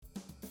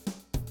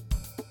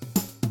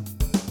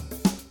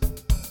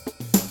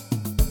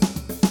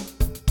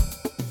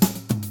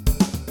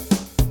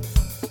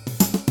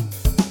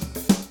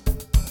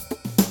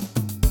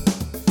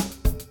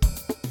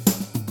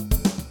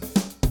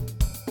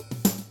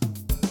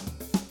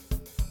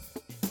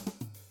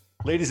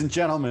Ladies and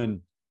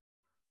gentlemen,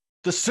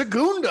 the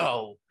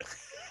Segundo.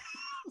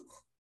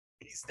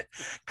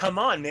 Come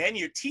on, man.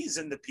 You're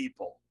teasing the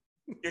people.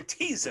 You're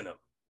teasing them.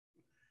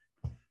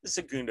 The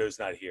Segundo's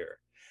not here.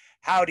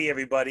 Howdy,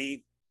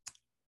 everybody.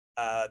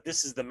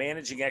 This is the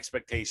Managing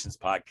Expectations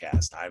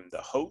podcast. I'm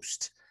the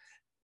host,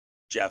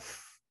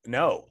 Jeff.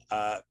 No,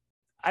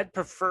 I'd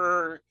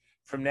prefer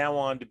from now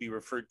on to be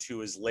referred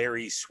to as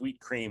Larry Sweet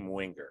Cream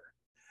Winger.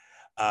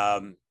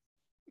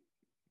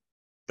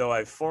 Though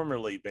I've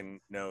formerly been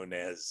known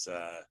as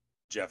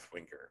Jeff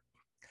Winger.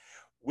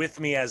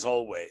 With me, as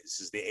always,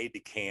 is the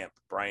aide-de-camp,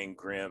 Brian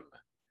Grimm.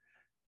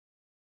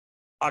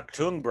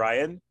 Achtung,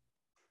 Brian.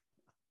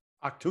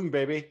 Achtung,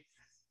 baby.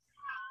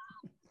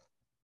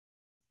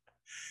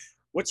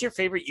 What's your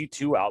favorite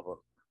U2 album?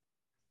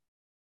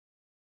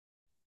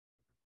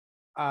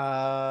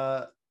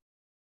 I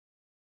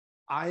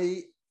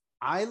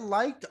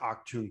liked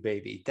Achtung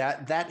Baby.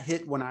 That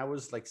hit when I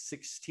was like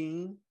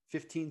 16.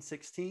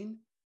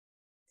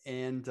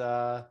 And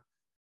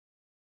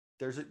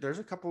there's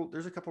a couple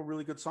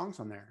really good songs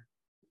on there.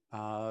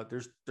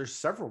 There's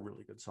several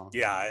really good songs.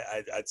 Yeah,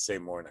 I'd say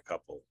more than a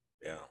couple.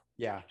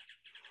 Yeah.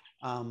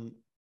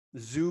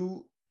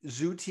 Zoo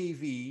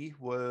TV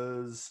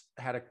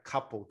had a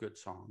couple good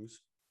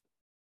songs.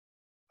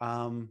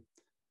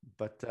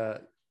 But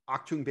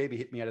Achtung Baby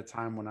hit me at a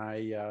time when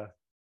I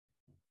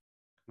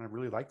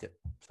really liked it.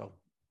 So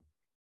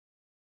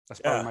that's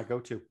probably my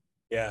go-to.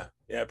 Yeah,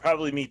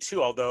 probably me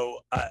too.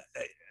 Although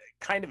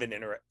kind of an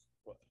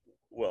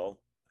well,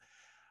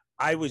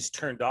 I was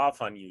turned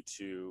off on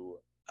U2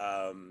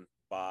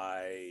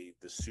 by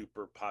the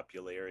super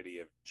popularity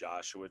of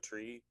Joshua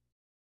Tree.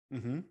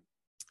 Mm-hmm.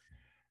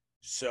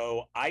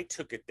 So I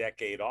took a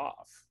decade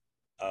off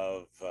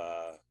of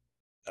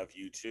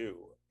U2,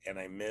 and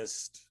I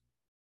missed,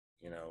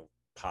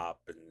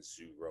 Pop and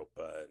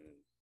Zooropa and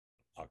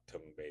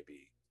Achtung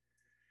Baby,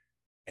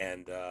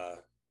 and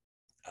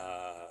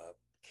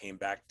came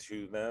back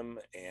to them,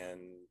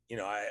 and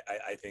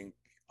I think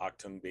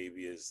Achtung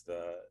Baby is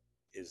the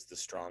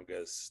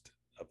strongest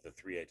of the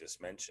three I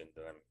just mentioned,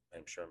 and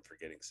I'm sure I'm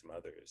forgetting some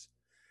others.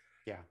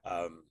 Yeah.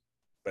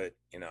 But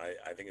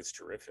I think it's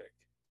terrific.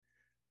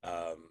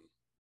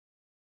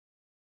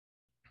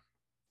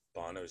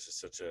 Bono is just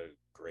such a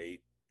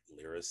great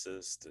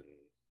lyricist, and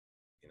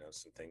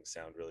some things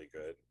sound really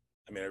good.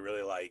 I mean, I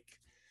really like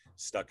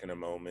 "Stuck in a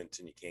Moment"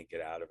 and "You Can't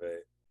Get Out of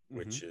It,"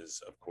 which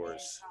is, of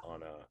course,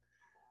 on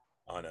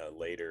a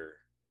later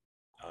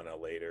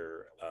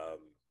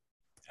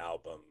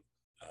album.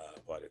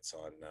 But it's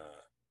on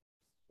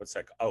what's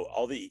that? Oh,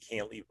 "All That You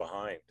Can't Leave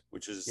Behind,"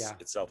 which is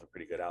itself a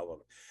pretty good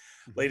album.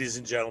 Mm-hmm. Ladies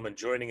and gentlemen,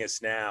 joining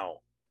us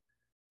now,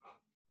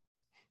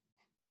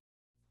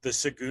 the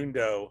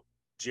Segundo,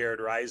 Jared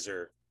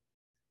Reiser.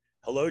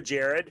 Hello,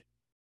 Jared.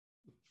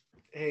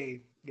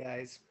 Hey,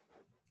 guys.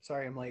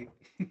 Sorry I'm late.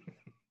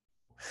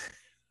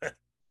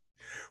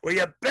 Well,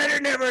 you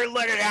better never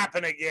let it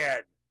happen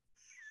again.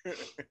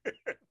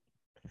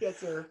 Yes,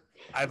 sir.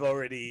 I've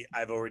already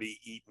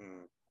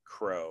eaten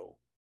crow.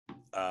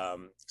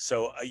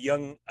 So a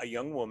young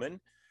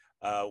woman,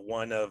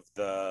 one of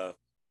the,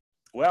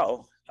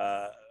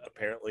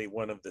 apparently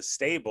one of the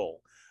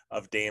stable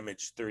of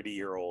damaged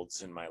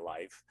 30-year-olds in my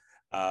life,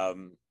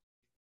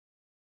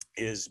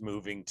 is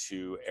moving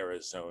to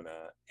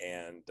Arizona,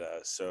 and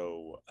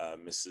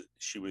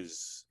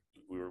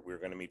we were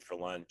going to meet for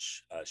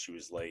lunch. She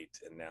was late,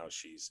 and now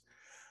she's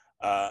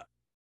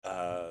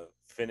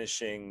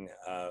finishing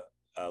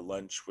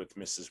lunch with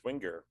Mrs.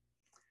 Winger.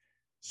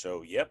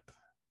 So,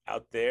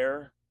 out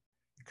there,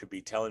 could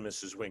be telling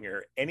Mrs.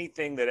 Winger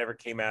anything that ever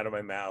came out of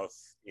my mouth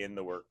in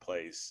the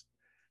workplace.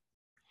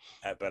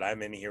 But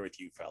I'm in here with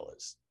you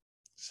fellas,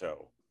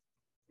 so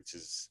which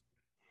is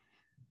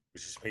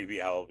maybe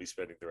how I'll be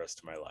spending the rest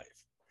of my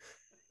life.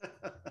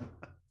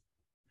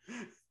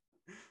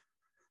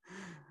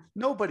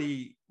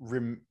 Nobody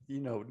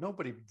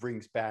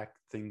brings back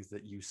things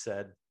that you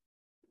said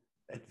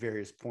at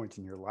various points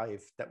in your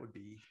life. That would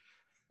be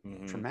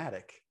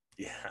traumatic.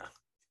 Yeah.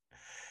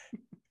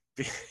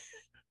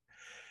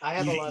 I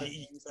have a lot of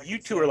things you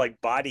two are like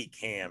body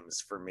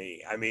cams for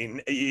me. I mean,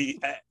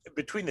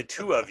 between the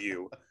two of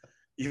you,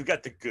 you've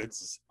got the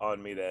goods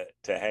on me to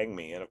hang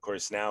me. And of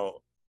course, now,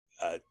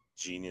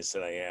 genius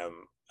that I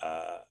am,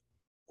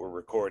 we're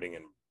recording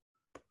and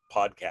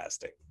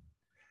podcasting,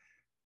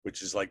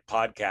 which is like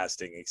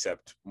podcasting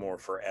except more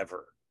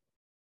forever.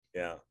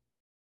 Yeah.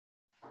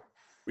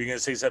 Were you gonna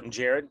say something,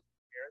 Jared?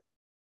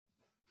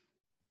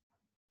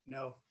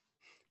 No.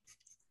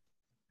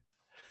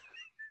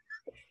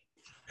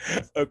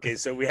 Okay,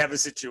 so we have a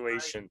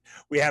situation.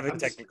 We have a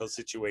technical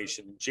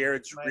situation.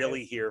 Jared's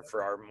really here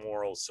for our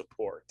moral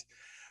support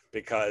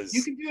because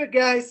you can do it,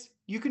 guys.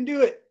 You can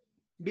do it.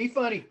 Be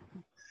funny.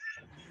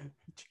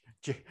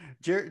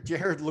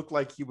 Jared looked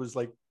like he was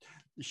like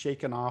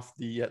shaking off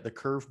the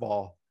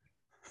curveball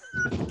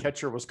the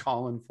catcher was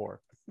calling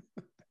for.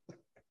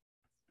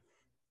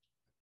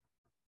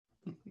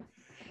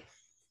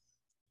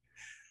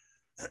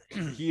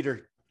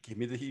 Heater. Give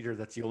me the heater.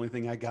 That's the only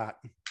thing I got.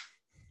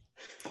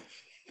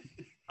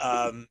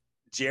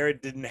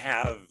 Jared didn't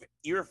have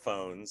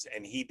earphones,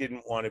 and he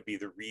didn't want to be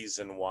the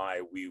reason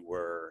why we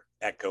were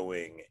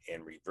echoing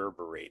and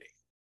reverberating.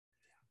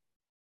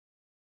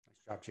 Nice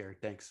job,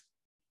 Jared. Thanks.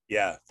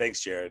 Yeah,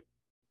 thanks, Jared,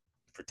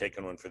 for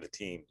taking one for the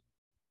team.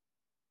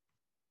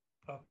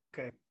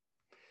 Okay.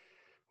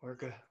 We're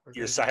good.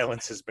 Your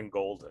silence has been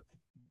golden.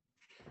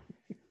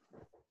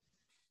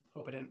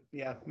 Hope I didn't,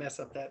 mess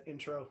up that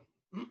intro.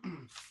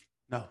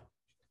 No.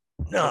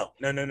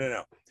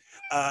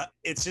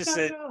 It's just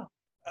that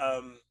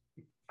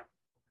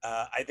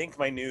I think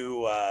my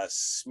new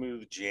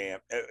smooth jam.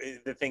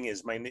 The thing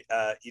is,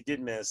 you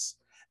did miss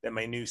that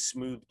my new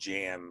smooth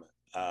jam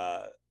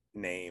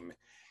name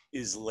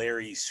is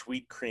Larry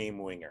Sweet Cream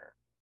Winger.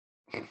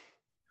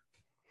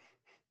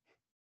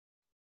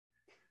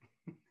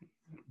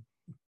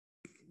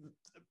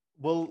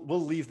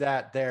 We'll leave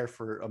that there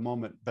for a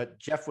moment. But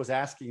Jeff was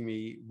asking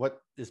me,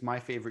 what is my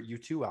favorite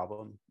U2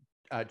 album?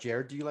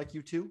 Jared, do you like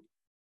U2?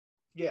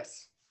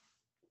 Yes.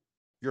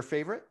 Your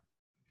favorite?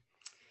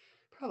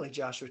 Probably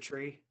Joshua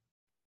Tree.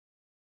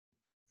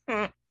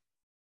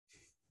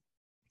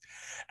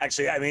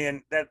 Actually, I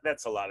mean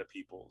that's a lot of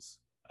people's.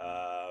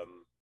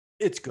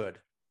 It's good.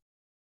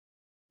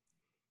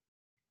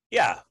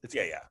 Yeah.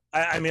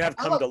 I mean, I've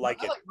come to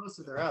like it. I like most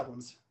of their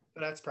albums,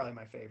 but that's probably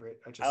my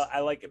favorite. I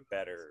like it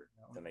better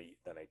than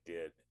I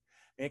did.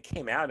 And it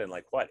came out in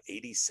like what,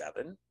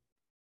 87?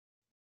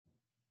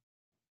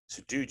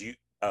 So dude,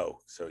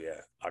 Octung.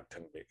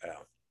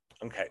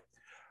 Okay.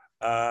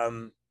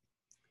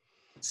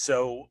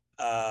 So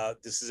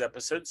this is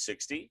episode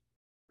 60.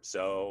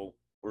 So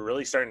we're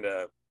really starting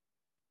to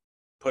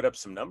put up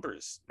some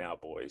numbers now,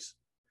 boys.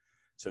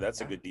 So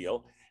that's a good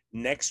deal.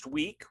 Next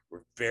week,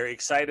 we're very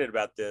excited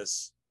about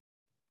this.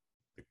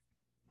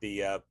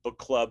 The book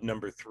club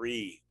number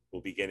 3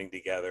 will be getting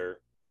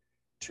together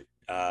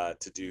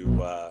to do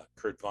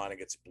Kurt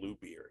Vonnegut's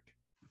Bluebeard.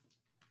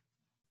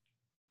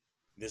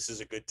 This is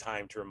a good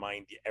time to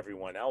remind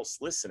everyone else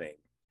listening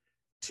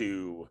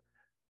to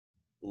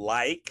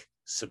like,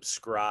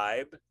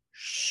 subscribe,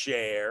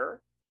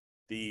 share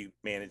the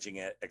Managing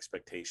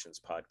Expectations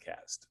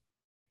podcast.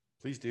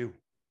 Please do.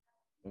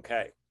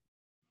 Okay.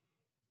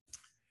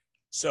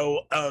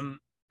 So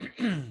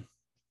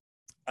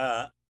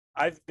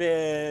I've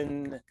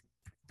been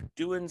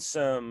doing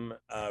some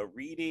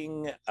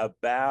reading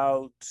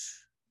about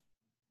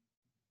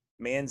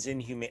man's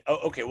inhumanity. Oh,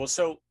 okay. Well,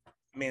 so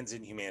man's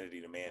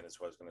inhumanity to man is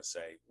what I was going to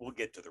say. We'll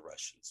get to the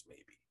Russians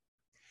maybe.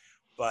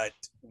 But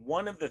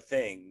one of the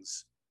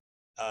things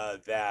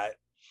that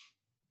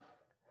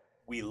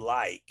we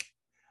like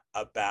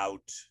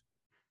about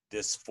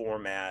this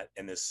format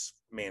and this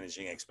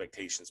Managing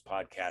Expectations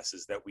podcast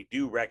is that we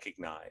do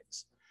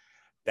recognize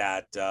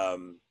that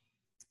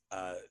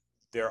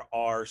there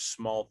are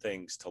small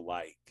things to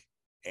like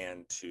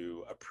and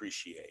to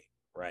appreciate,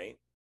 right?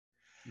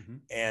 Mm-hmm.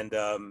 And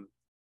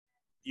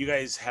you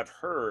guys have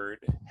heard,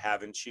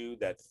 haven't you,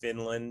 that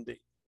Finland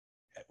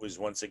was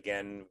once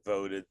again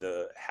voted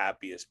the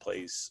happiest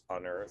place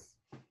on earth,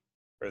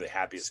 or the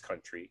happiest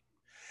country.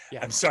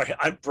 Yeah. I'm sorry,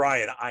 I'm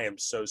Brian. I am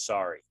so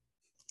sorry.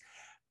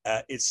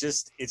 It's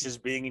just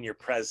being in your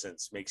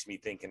presence makes me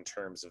think in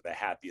terms of the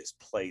happiest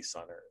place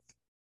on earth.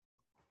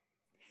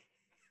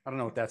 I don't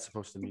know what that's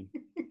supposed to mean.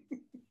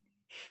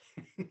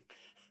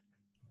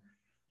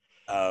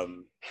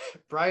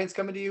 Brian's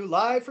coming to you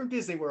live from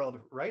Disney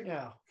World right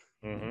now.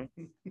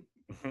 Mm-hmm.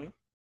 Mm-hmm.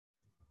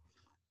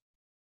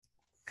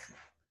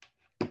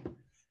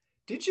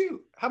 Did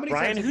you? How many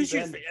Brian, times? Who's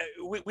your?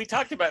 We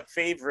talked about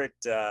favorite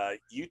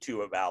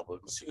YouTube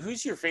albums.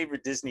 Who's your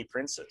favorite Disney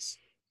princess?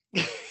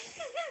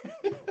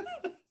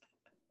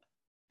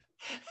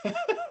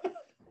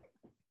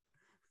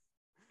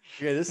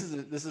 Yeah, this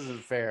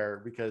isn't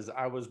fair because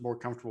I was more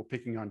comfortable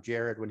picking on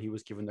Jared when he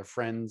was given the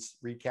Friends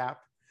recap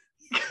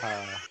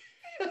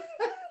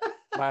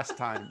last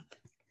time.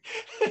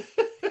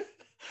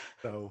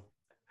 So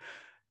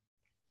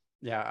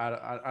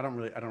yeah, I don't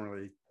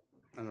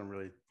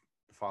really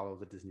follow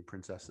the Disney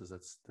princesses.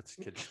 That's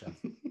kid stuff.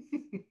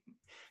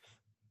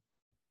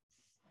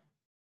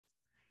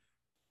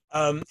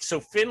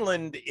 So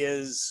Finland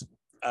is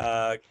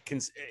and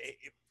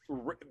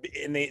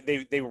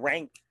they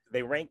rank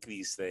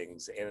these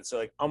things, and it's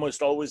like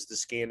almost always the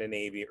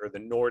Scandinavian or the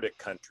Nordic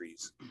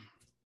countries.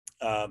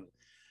 For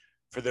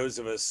those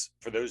of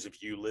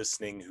you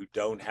listening who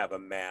don't have a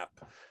map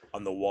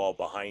on the wall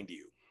behind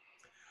you,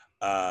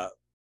 the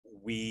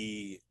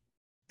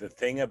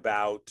thing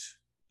about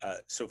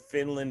so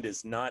Finland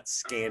is not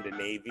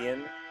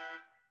Scandinavian,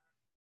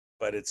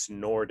 but it's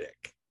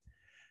Nordic,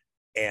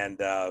 and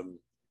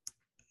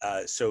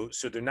so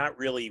they're not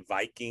really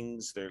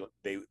Vikings. They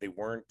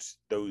weren't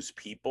those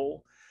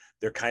people.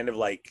 They're kind of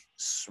like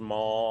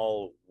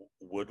small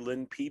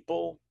woodland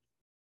people.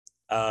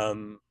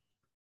 So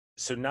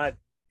not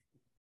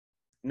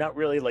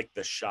really like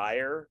the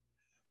Shire,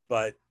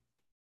 but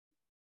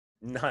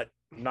not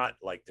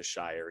like the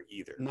Shire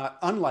either. Not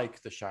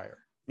unlike the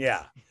Shire.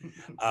 Yeah.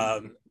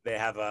 They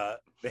have a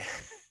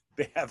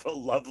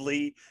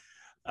lovely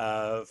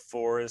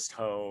forest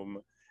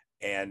home,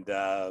 and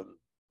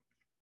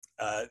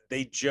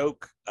they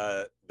joke.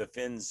 The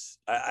Finns.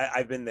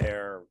 I've been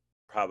there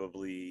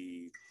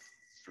probably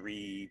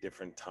 3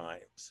 different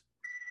times,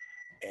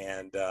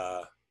 and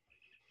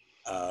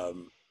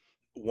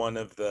one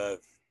of the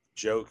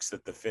jokes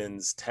that the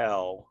Finns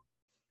tell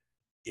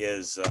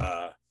is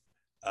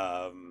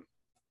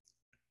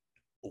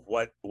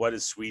what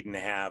does Sweden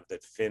have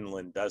that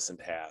Finland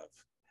doesn't have?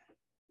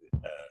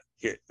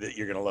 Here,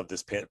 you're going to love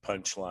this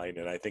punchline,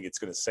 and I think it's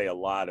going to say a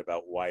lot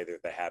about why they're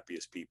the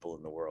happiest people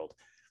in the world.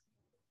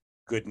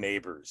 Good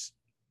neighbors.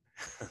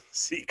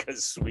 See,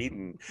 because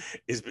Sweden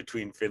is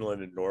between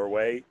Finland and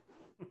Norway,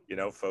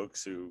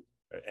 folks who,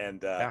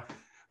 and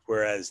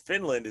whereas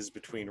Finland is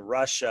between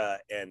Russia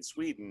and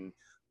Sweden,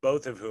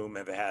 both of whom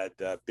have had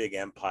big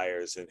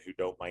empires and who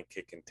don't mind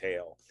kicking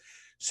tail.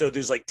 So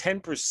there's like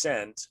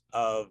 10%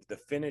 of the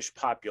Finnish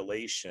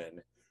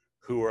population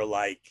who are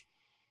like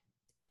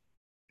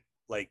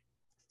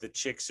the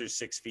chicks are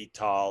 6 feet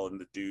tall and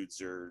the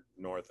dudes are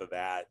north of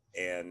that,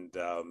 and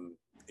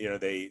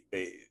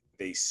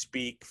they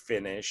speak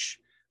Finnish.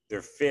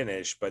 They're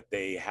Finnish, but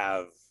they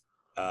have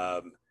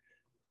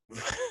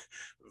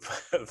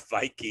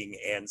Viking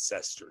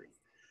ancestry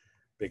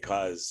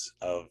because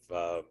of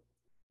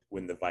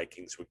when the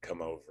Vikings would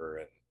come over,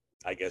 and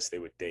I guess they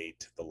would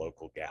date the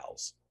local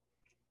gals.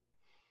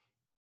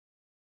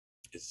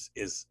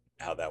 Is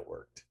how that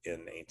worked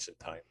in ancient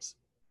times.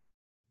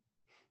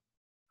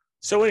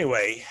 So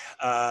anyway,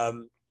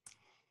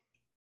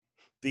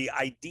 the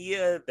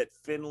idea that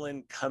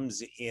Finland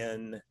comes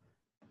in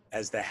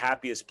as the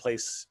happiest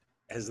place,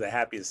 as the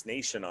happiest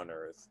nation on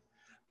earth,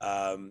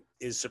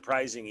 is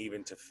surprising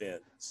even to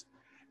Finns.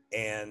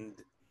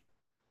 And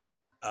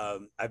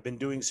I've been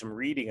doing some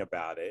reading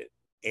about it,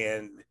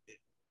 and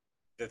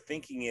the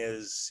thinking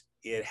is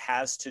it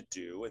has to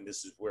do, and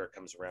this is where it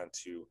comes around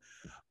to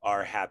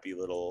our happy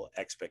little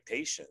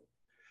expectation,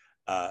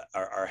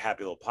 our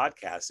happy little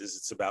podcast, is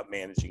it's about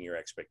managing your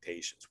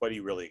expectations. What do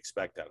you really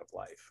expect out of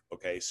life?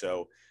 Okay,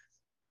 so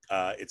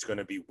it's going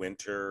to be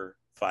winter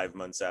 5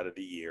 months out of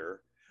the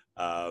year.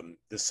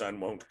 The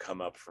sun won't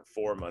come up for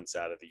 4 months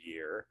out of the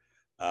year.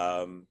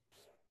 What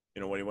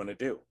do you want to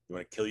do? You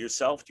want to kill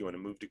yourself? Do you want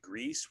to move to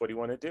Greece? What do you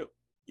want to do?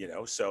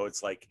 So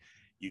it's like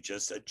you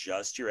just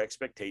adjust your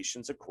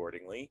expectations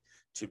accordingly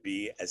to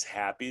be as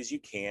happy as you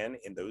can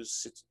in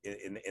those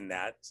in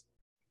that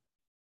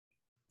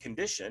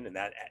condition, in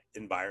that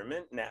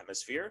environment and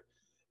atmosphere,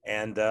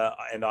 and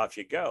off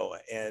you go.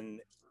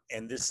 And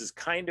this is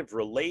kind of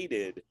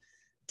related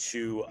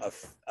to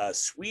a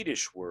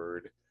Swedish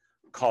word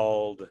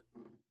called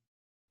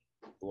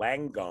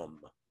lagom,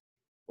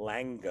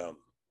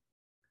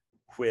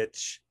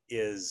 which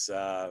is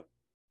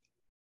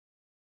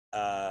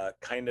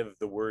kind of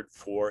the word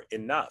for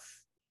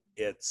enough.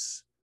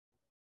 It's,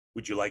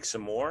 would you like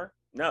some more?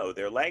 No,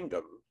 they're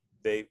lagom.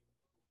 They've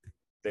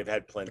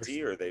had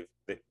plenty, or they've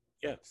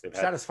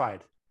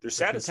satisfied. They're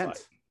satisfied.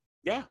 Content.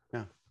 Yeah.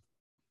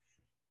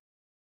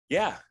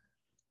 Yeah.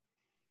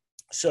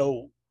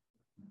 So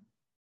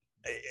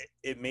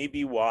it may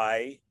be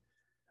why,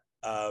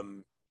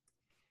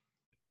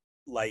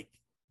 like,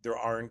 there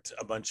aren't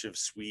a bunch of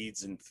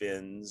Swedes and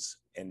Finns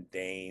and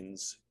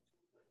Danes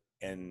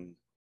and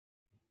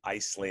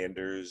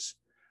Icelanders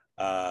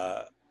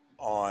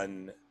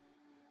on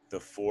the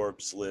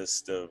Forbes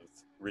list of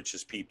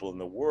richest people in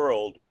the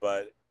world,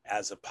 but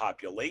as a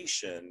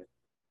population,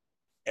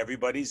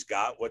 everybody's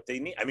got what they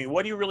need. I mean,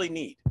 what do you really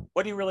need?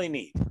 What do you really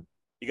need?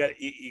 You got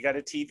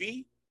a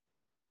TV?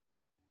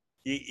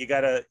 You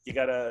got a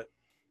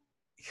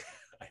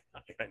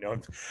I know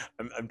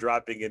I'm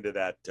dropping into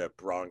that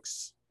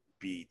Bronx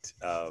beat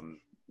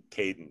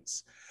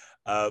cadence,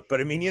 but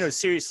I mean,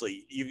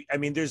 seriously,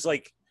 there's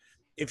like,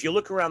 if you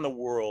look around the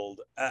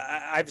world,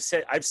 I've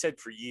said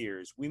for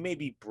years, we may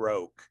be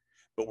broke,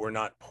 but we're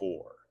not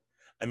poor.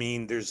 I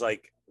mean, there's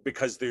like,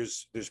 because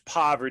there's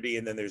poverty,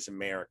 and then there's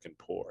American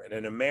poor, and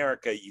in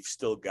America you've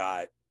still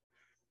got,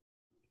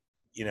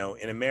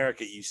 in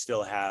America you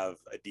still have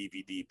a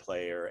DVD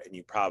player, and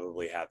you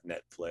probably have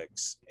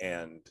Netflix,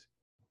 and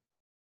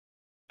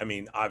I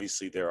mean,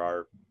 obviously there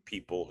are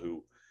people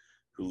who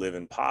live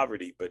in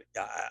poverty, but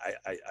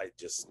I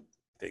just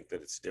think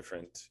that it's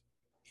different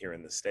here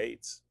in the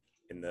States,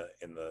 in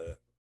the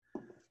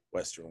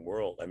Western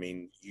world. I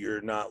mean, you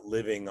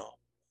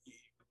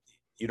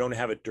don't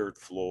have a dirt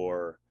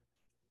floor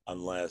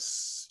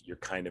unless you're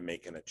kind of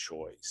making a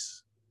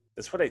choice.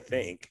 That's what I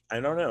think.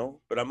 I don't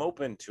know, but I'm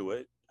open to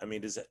it. I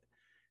mean, does it,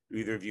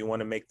 either of you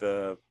want to make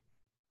the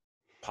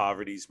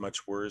poverties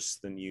much worse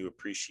than you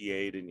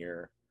appreciate in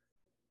your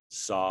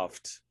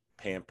soft,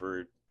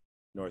 pampered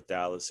North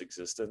Dallas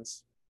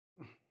existence?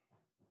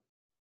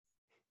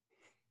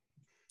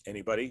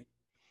 Anybody?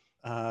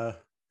 That's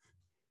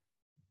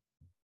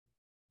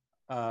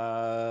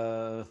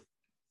a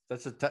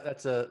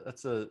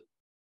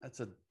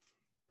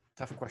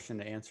tough question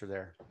to answer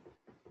there,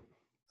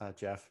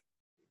 Jeff.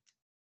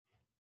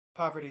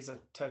 Poverty's a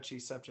touchy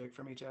subject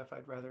for me, Jeff.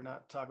 I'd rather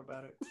not talk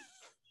about it.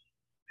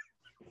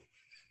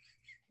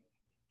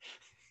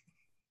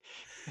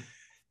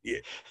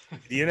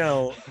 You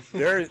know,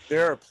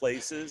 there are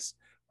places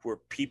where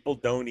people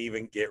don't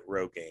even get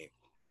Rogaine.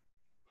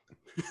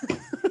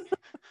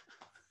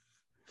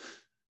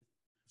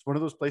 It's one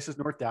of those places,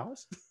 North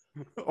Dallas,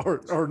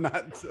 or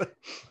not.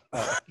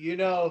 You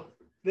know,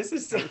 this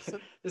is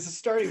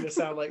starting to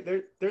sound like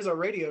there's a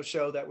radio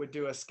show that would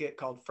do a skit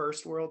called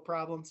First World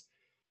Problems,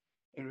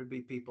 and it would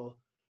be people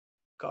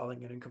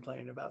calling in and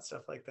complaining about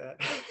stuff like that.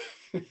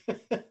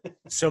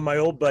 So my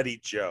old buddy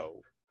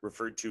Joe,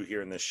 referred to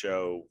here in the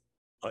show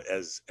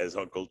as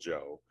Uncle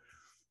Joe,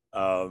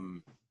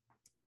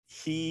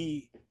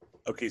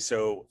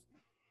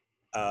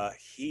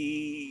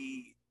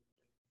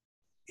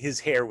 his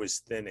hair was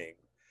thinning,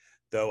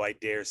 though I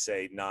dare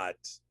say not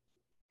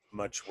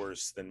much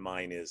worse than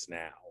mine is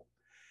now.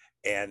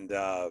 And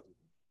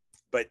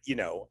but you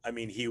know, I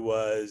mean, he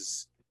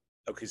was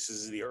so this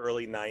is the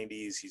early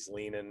 90s. He's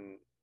leaning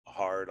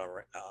hard on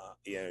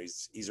you know,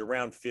 he's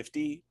around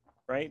 50,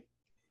 right?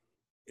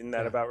 Isn't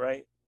that about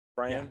right,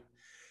 Brian? Yeah.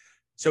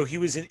 So he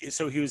was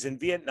in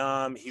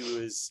Vietnam. He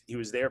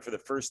was there for the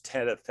first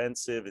Tet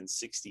Offensive in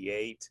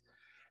 '68,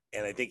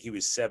 and I think he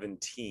was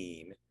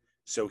 17.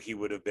 So he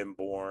would have been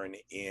born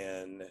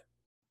in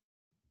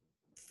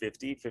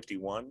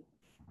 51,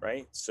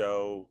 right?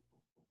 So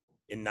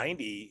in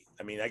 90,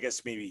 I mean, I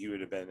guess maybe he would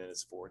have been in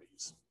his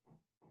 40s.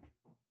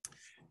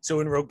 So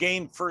when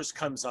Rogaine first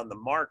comes on the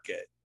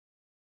market,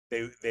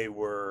 they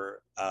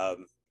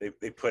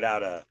put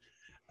out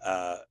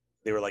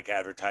they were like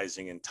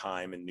advertising in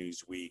Time and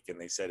Newsweek, and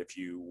they said if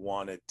you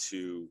wanted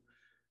to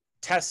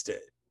test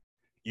it,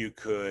 you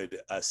could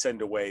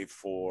send away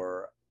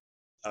for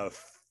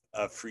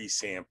a free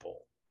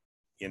sample,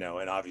 you know,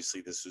 and obviously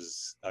this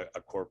was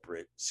a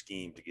corporate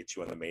scheme to get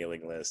you on the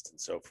mailing list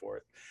and so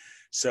forth.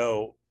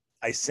 So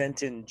I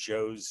sent in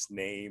Joe's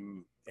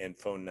name and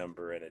phone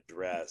number and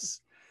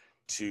address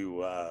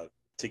to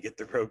get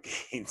the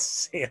Rogaine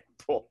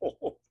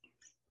sample.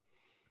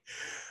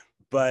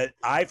 But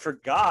I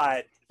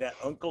forgot that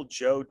Uncle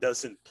Joe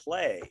doesn't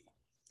play.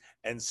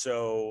 And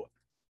so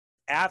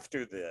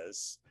after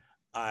this,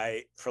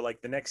 for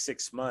like the next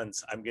 6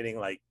 months, I'm getting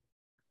like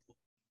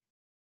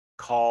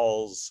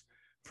calls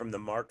from the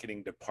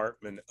marketing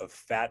department of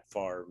fat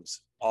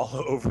farms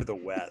all over the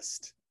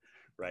West,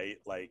 right?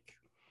 Like,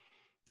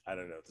 I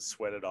don't know, the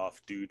Sweat It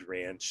Off Dude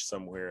Ranch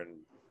somewhere in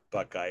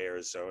Buckeye,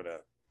 Arizona.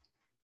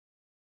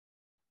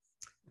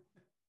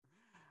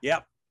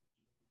 Yep.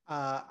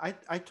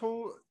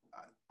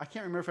 I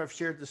can't remember if I've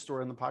shared this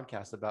story on the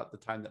podcast about the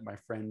time that my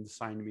friend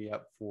signed me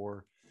up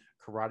for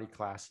karate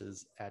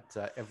classes at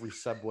every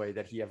Subway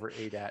that he ever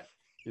ate at.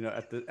 You know,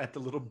 at the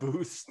little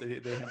booths, they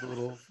have a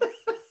little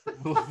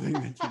thing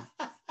that you.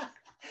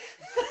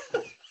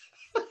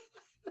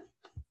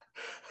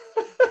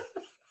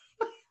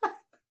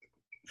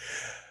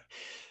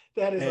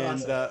 That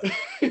is awesome.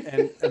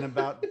 And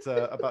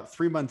about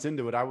 3 months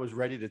into it, I was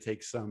ready to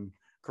take some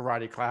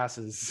karate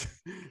classes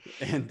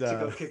and to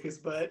go kick his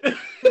butt.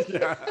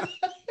 Yeah.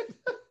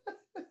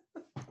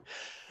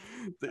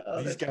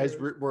 These guys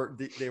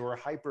were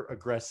hyper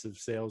aggressive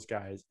sales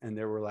guys, and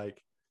they were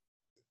like,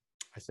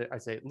 I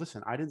say,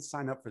 listen, I didn't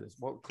sign up for this.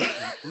 Well,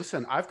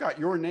 listen, I've got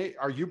your name.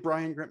 Are you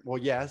Brian Grimm? Well,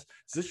 yes.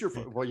 Is this your?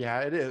 Well, yeah,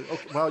 it is.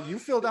 Okay. Well, you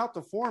filled out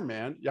the form,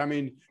 man. I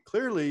mean,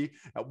 clearly,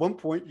 at one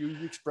point, you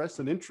expressed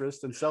an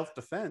interest in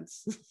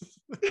self-defense.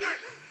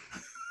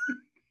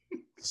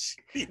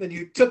 Then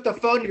you took the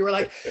phone and you were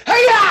like,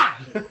 "Hey-ya!"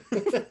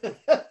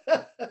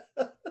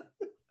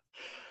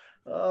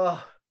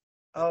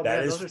 Oh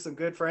man, those are some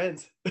good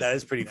friends. That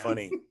is pretty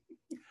funny.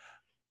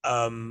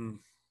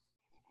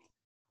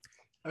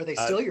 Are they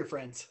still your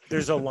friends?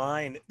 There's a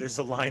line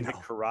that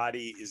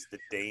karate is the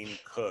Dane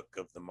Cook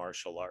of the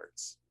martial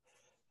arts.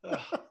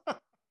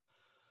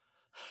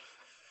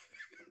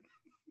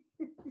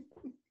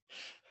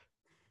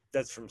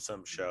 That's from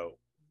some show.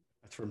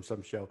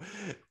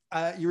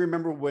 You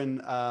remember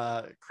when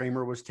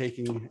Kramer was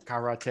taking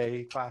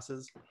karate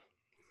classes?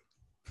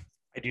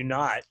 I do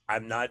not.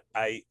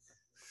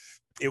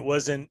 It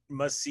wasn't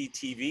must-see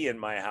TV in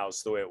my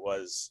house the way it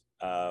was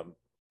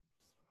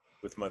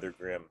with Mother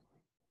Grimm.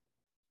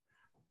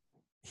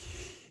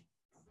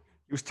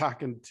 He was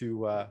talking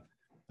to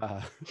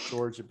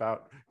George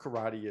about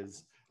karate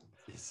is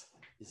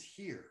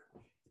here.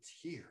 It's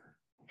here.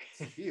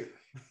 It's here.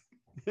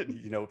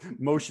 You know,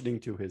 motioning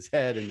to his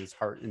head and his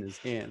heart and his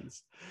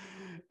hands.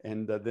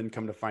 And then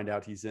come to find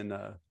out he's in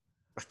a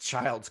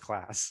child's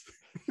class.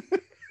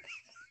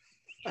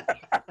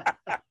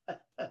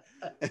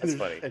 That's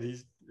funny.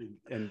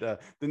 And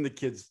then the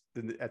kids,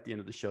 at the end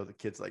of the show, the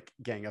kids like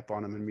gang up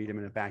on him and meet him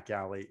in a back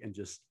alley and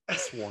just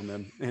swarm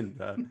him and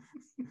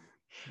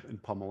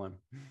pummel him.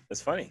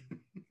 That's funny.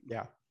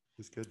 Yeah,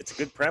 it's good. It's a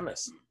good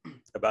premise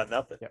about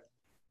nothing.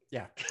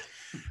 Yeah.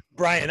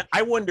 Brian,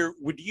 I wonder,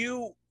 would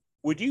you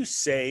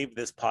save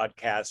this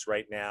podcast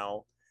right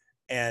now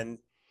and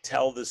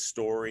tell the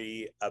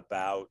story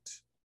about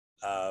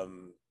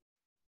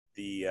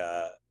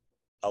the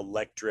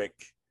electric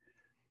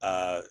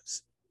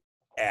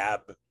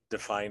ab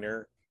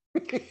definer?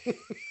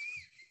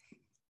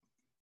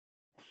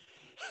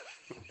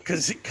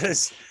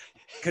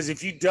 because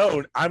if you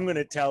don't, I'm going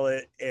to tell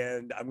it,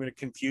 and I'm going to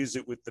confuse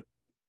it with the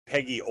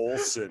Peggy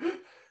Olson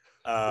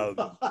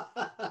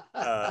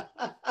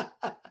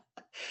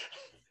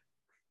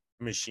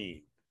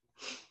machine.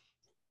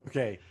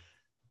 Okay.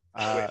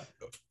 Wait,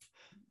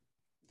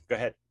 go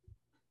ahead.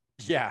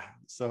 Yeah.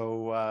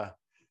 So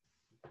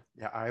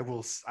yeah, I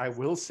will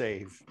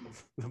save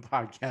the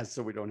podcast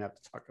so we don't have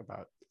to talk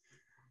about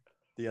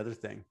the other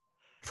thing.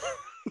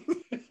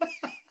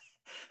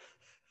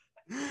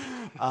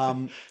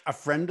 A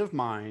friend of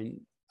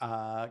mine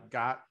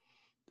got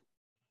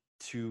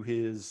to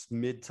his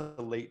mid to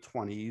late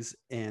 20s,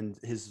 and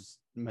his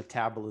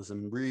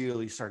metabolism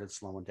really started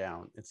slowing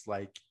down. It's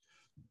like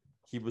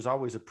he was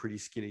always a pretty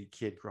skinny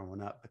kid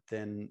growing up, but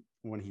then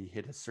when he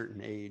hit a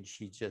certain age,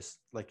 he just,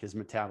 like, his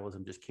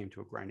metabolism just came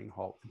to a grinding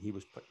halt, and he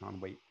was putting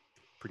on weight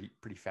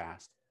pretty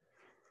fast.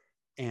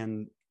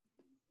 And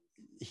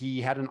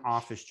he had an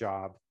office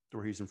job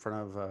where he's in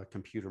front of a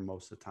computer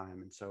most of the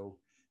time, and so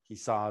he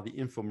saw the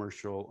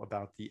infomercial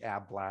about the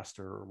ab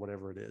blaster or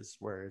whatever it is,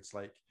 where it's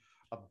like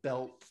a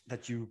belt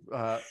that you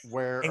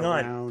wear Hang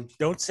around. on.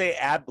 Don't say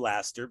ab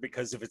blaster,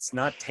 because if it's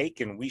not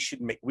taken, we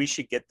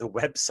should get the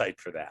website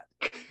for that.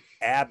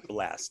 Ab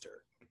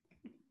blaster.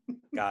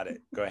 Got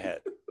it. Go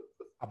ahead.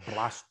 A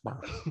blaster.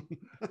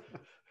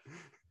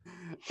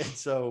 And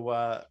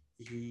so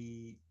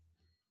he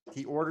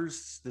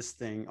orders this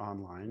thing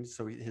online.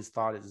 So his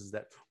thought is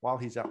that while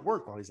he's at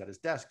work, while he's at his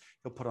desk,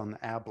 he'll put on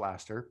the ab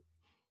blaster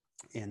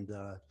and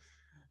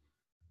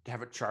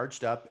have it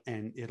charged up,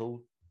 and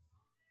it'll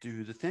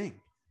do the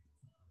thing.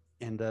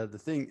 And the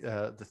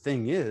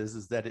thing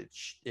is that it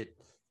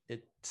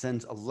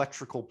sends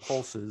electrical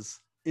pulses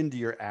into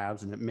your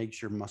abs, and it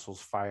makes your muscles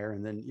fire,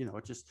 and then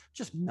it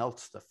just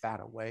melts the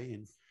fat away,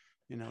 and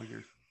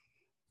you're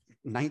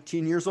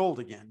 19 years old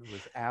again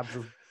with abs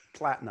of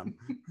platinum.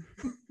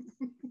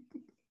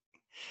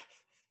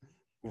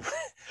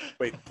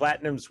 Wait,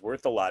 platinum's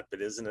worth a lot,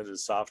 but isn't it a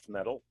soft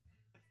metal?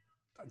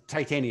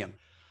 Titanium.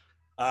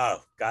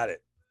 Oh, got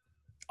it.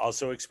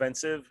 Also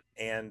expensive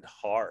and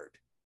hard.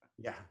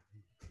 Yeah.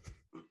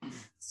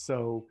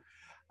 So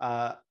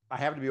I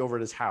have to be over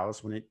at his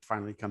house when it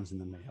finally comes in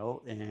the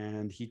mail,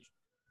 and he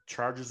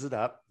charges it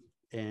up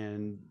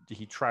and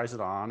he tries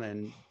it on,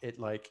 and it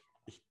like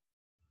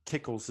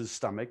tickles his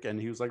stomach, and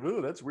he was like,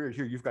 "Oh, that's weird.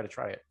 Here, you've got to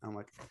try it." I'm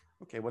like,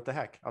 "Okay, what the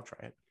heck? I'll try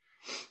it."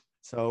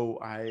 So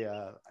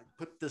I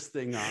put this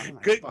thing on.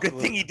 Good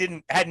thing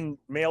he hadn't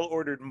mail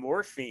ordered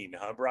morphine,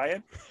 huh,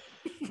 Brian?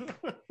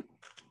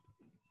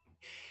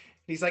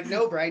 He's like,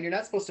 "No, Brian, you're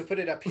not supposed to put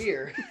it up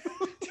here."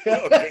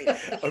 Okay.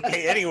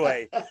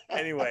 Anyway.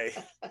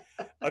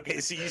 Okay,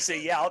 so you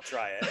say, "Yeah, I'll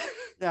try it."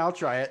 Yeah, I'll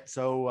try it.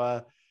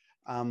 So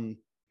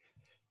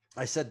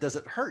I said, "Does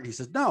it hurt?" He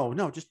says, "No,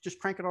 just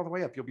crank it all the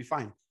way up. You'll be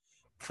fine."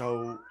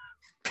 So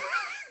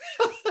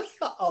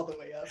all the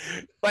way up.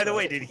 By the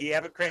way, did he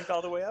have it cranked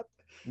all the way up?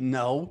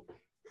 No.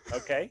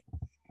 Okay.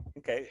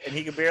 And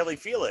he could barely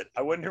feel it.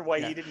 I wonder why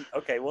he didn't.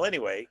 Okay. Well,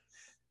 anyway,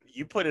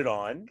 you put it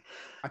on.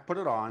 I put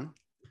it on,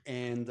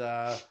 and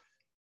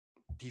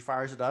he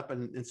fires it up,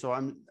 and so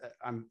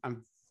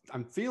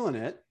I'm feeling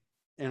it,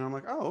 and I'm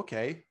like, "Oh,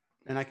 okay,"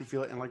 and I can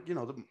feel it, and like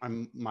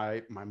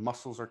my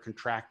muscles are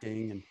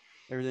contracting and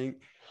everything,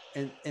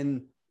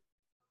 and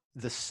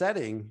the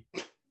setting,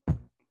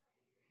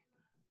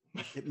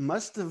 it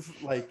must have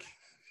like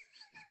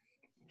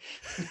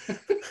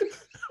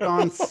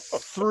gone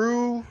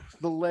through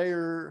the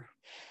layer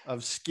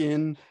of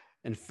skin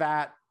and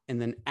fat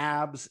and then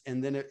abs,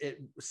 and then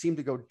it seemed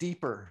to go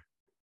deeper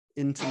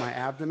into my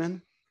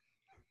abdomen,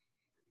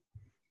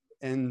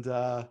 and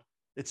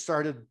it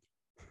started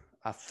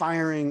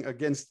firing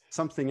against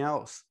something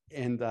else,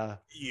 and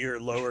your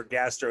lower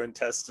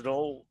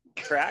gastrointestinal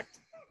tract,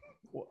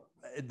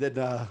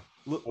 then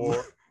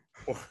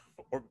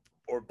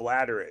or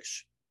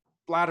bladderish.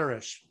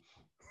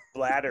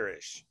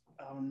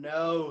 Oh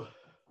no!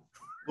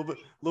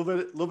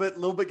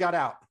 Little bit got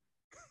out.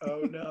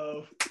 Oh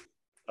no!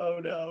 Oh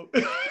no!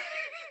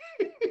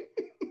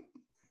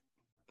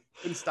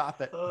 Couldn't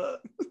stop it.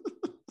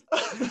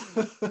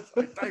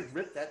 I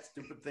ripped that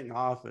stupid thing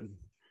off and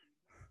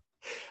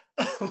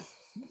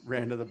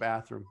ran to the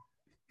bathroom.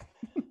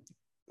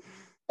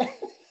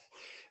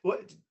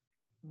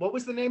 What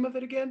was the name of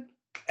it again?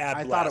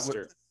 Ab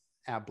blaster.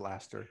 Ab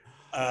blaster.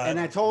 And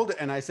I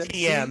said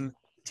TM.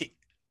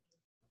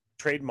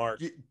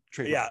 Trademark.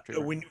 Trademark.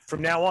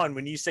 From now on,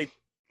 when you say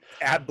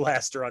ab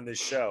blaster on this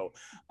show,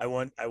 I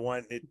want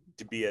it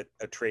to be a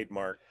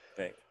trademark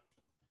thing.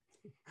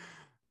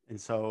 And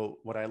so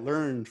what I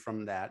learned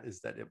from that is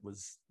that it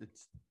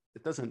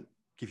doesn't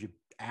give you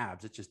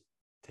abs, it just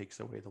takes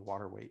away the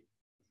water weight.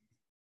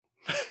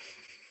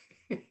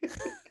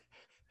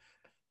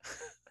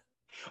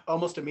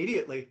 Almost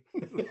immediately.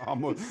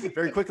 Almost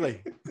very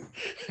quickly.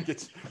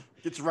 Gets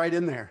right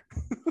in there.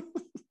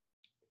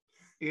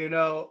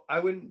 I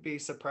wouldn't be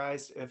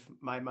surprised if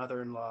my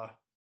mother-in-law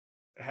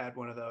had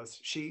one of those.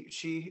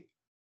 She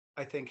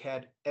I think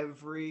had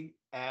every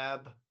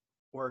ab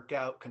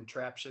workout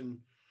contraption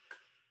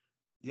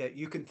that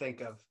you can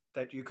think of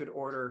that you could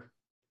order.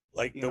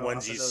 Like the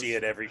ones you see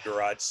at every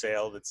garage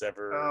sale that's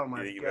Oh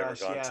my that you've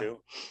gosh, ever gone yeah. to.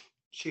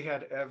 She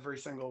had every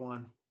single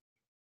one.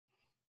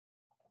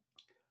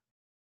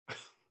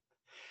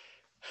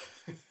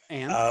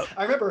 And I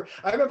remember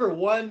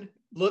one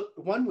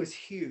was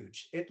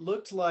huge. It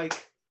looked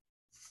like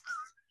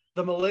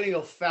the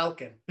Millennial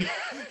Falcon.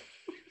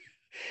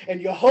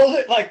 And you hold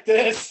it like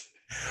this.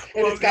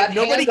 And Well, it's got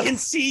nobody handles. can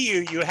see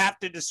you. You have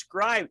to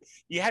describe.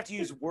 You have to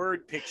use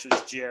word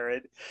pictures,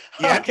 Jared.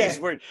 You have to use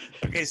word.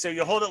 Okay, so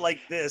you hold it like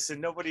this,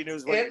 and nobody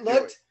knows what you're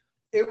doing.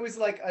 It was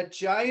like a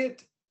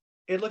giant.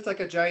 It looked like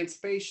a giant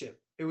spaceship.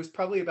 It was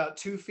probably about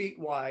 2 feet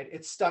wide.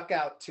 It stuck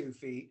out 2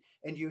 feet,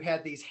 and you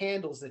had these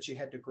handles that you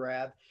had to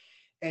grab,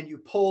 and you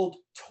pulled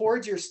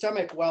towards your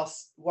stomach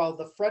while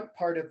the front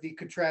part of the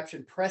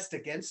contraption pressed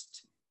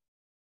against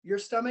your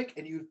stomach,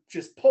 and you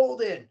just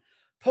pulled in,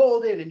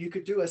 and you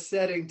could do a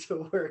setting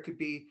to where it could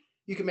be,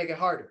 you could make it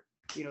harder.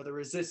 You know,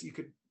 you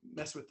could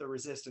mess with the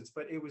resistance,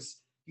 but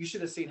you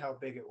should have seen how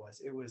big it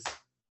was. It was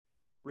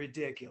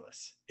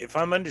ridiculous. If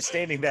I'm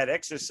understanding that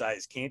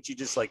exercise, can't you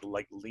just like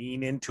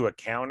lean into a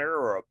counter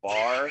or a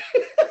bar?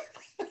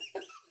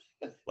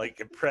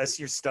 Like press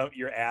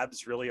your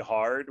abs really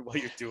hard while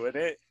you're doing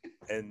it?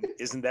 And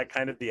isn't that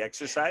kind of the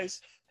exercise?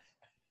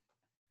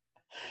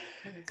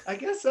 I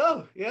guess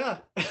so, yeah.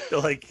 So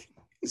like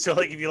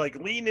if you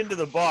lean into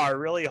the bar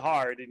really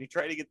hard and you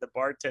try to get the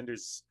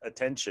bartender's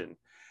attention,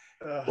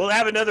 we'll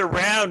have another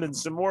round and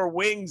some more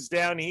wings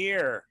down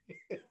here.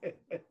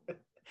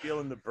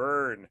 Feeling the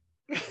burn.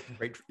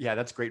 great. Yeah,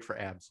 that's great for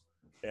abs.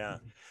 Yeah.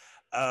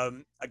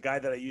 A guy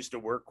that I used to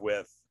work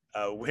with,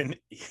 when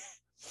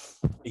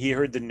he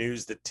heard the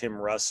news that Tim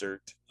Russert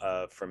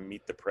from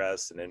Meet the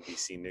Press and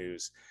NBC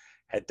News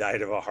had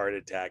died of a heart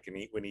attack, and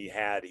he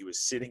was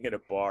sitting at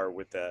a bar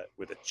with a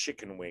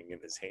chicken wing in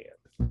his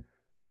hand.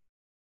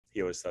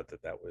 He always thought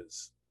that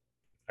was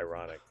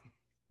ironic.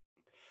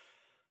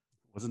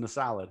 Wasn't a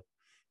salad.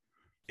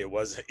 It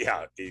was,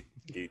 yeah. He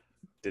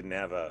didn't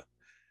have a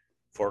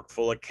fork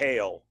full of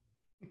kale.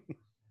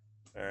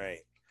 All right.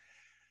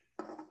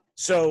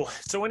 So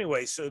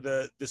anyway, so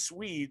the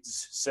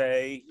Swedes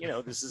say,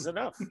 this is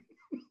enough.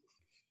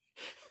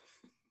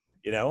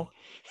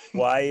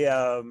 Why?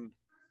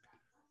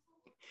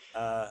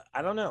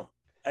 I don't know.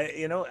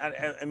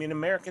 I mean,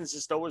 Americans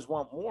just always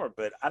want more,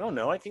 but I don't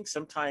know. I think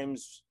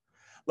sometimes,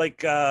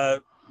 like this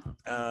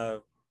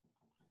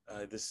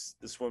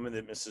woman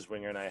that Mrs.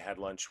 Winger and I had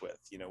lunch with,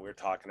 we were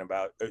talking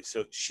about.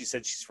 So she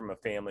said she's from a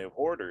family of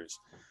hoarders,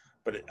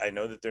 but I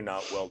know that they're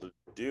not well to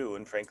do,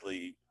 and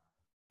frankly,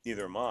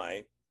 neither am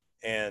I.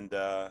 And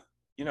I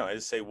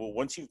just say, well,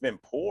 once you've been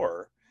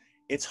poor,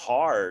 it's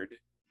hard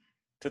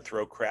to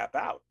throw crap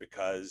out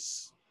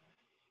because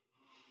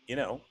you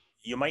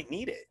might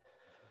need it.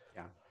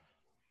 Yeah.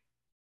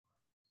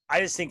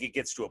 I just think it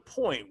gets to a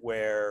point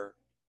where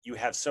you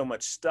have so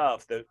much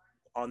stuff that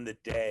on the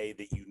day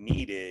that you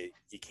need it,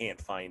 you can't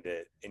find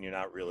it and you're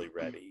not really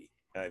ready.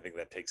 And I think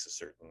that takes a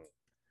certain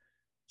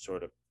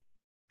sort of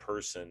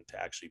person to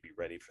actually be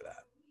ready for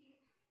that.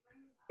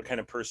 What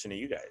kind of person are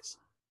you guys?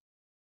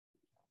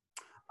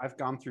 I've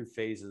gone through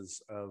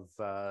phases of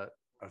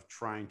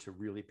trying to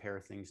really pare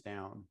things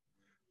down.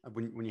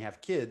 When you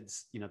have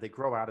kids, they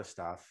grow out of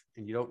stuff,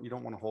 and you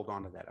don't want to hold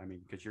on to that. I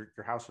mean, because your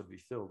house would be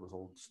filled with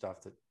old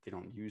stuff that they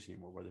don't use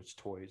anymore, whether it's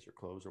toys or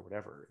clothes or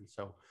whatever. And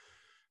so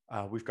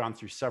we've gone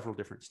through several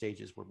different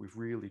stages where we've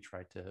really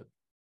tried to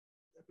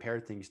pare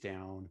things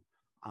down.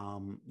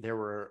 There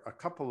were a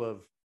couple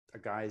of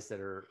guys that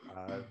are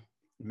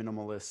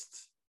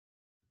minimalists,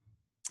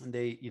 and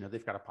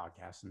they've got a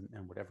podcast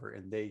and whatever,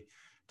 and they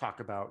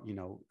talk about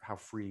how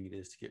freeing it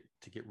is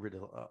to get rid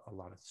of a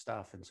lot of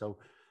stuff. And so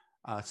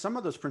some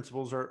of those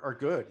principles are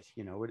good.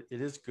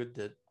 It is good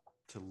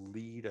to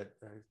lead a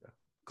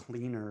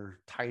cleaner,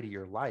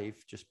 tidier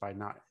life just by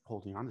not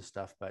holding on to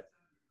stuff. But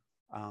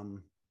I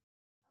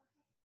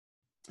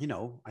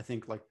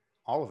think like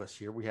all of us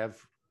here, we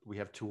have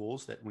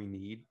tools that we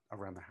need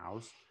around the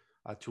house,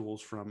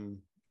 tools from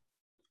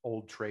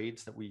old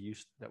trades that we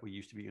used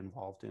to be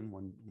involved in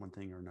one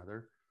thing or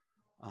another.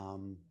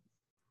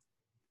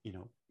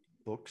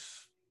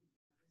 Books,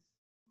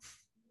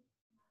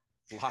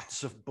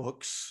 lots of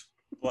books.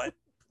 What?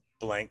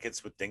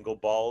 Blankets with dingle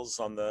balls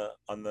on the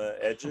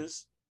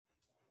edges?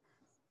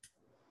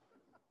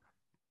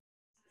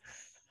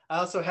 I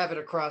also have it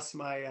across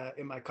my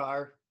in my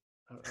car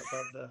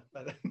above the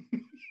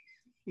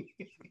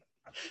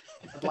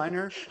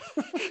liner.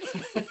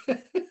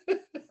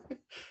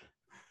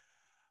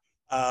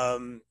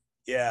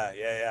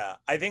 Yeah.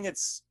 I think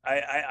it's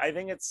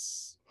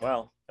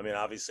well, I mean,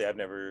 obviously I've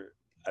never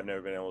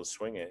been able to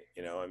swing it,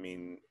 I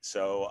mean,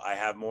 so I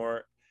have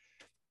more,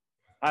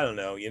 I don't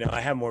know, I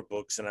have more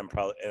books than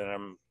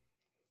I'm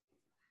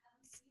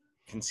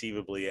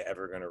conceivably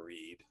ever going to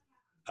read.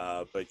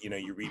 But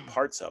you read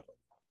parts of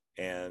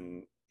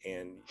them,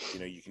 and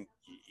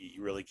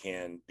you really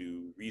can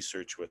do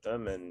research with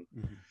them, and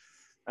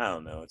I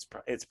don't know,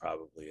 it's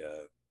probably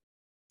a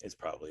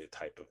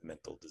type of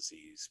mental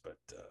disease, but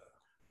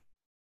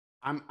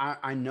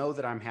I know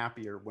that I'm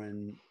happier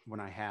when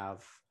I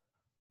have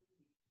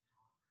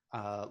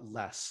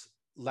less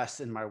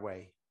in my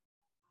way.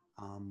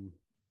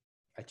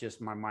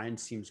 My mind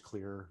seems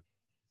clearer,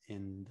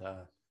 and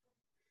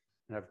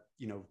I've,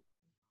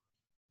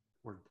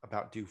 we're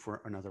about due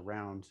for another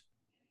round,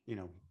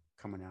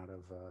 coming out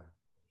of the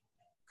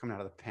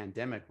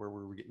pandemic, where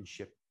we were getting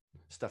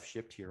stuff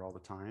shipped here all the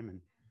time,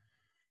 and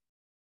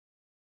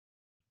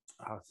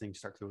things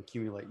start to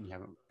accumulate and you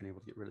haven't been able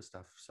to get rid of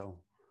stuff. So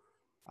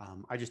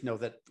I just know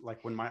that,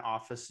 like, when my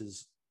office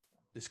is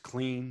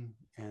clean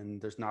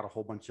and there's not a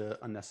whole bunch of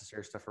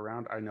unnecessary stuff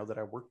around, I know that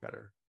I work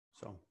better.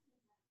 So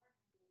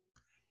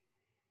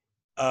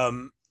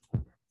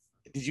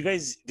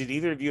did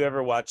either of you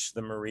ever watch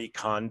the Marie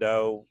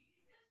Kondo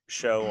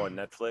show on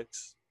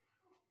Netflix?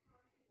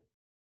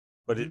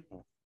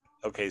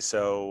 Okay,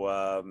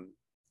 so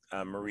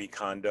Marie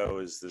Kondo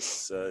is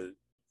this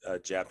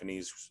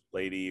Japanese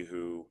lady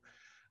who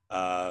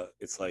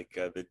it's like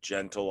the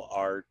gentle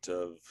art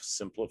of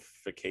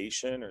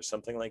simplification or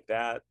something like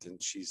that,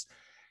 and she's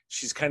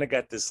kind of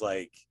got this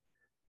like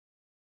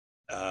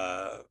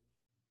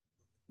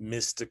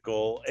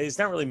mystical, it's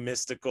not really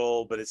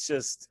mystical, but it's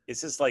just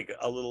like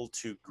a little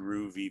too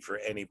groovy for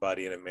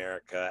anybody in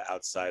America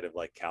outside of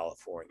like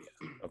California.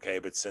 Okay,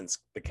 but since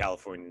the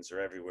Californians are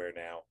everywhere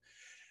now,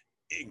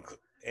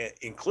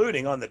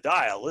 including on the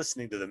dial,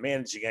 listening to the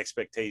Managing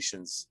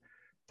Expectations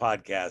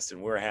podcast,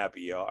 and we're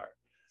happy you are.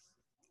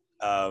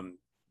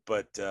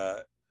 But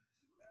I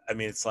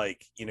mean, it's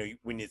like,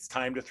 when it's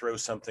time to throw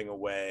something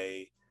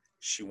away,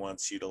 she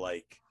wants you to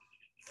like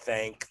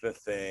thank the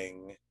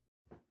thing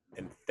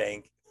and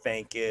thank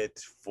it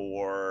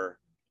for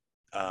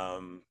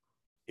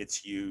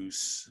its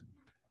use,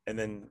 and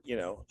then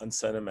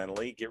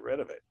unsentimentally get rid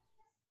of it.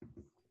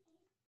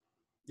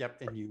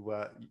 Yep. And you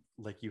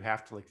you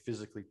have to like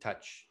physically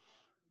touch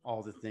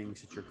all the things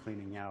that you're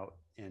cleaning out,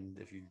 and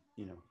if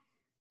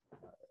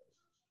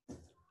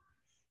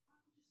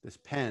this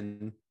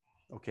pen,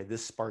 okay,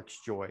 this sparks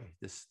joy,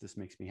 this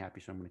makes me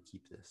happy, so I'm going to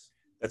keep this.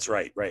 That's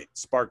right.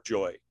 Spark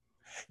joy.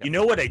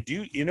 Yep. What I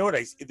do,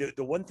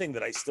 the one thing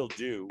that I still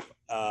do,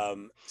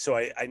 so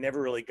I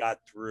never really got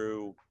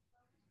through.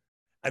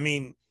 I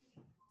mean,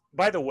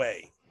 by the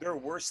way, there are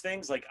worse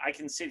things. Like, I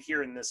can sit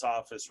here in this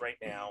office right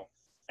now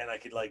and I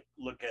could like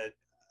look at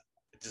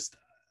just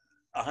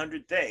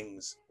 100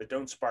 things that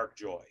don't spark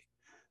joy.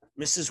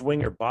 Mrs.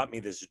 Winger bought me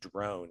this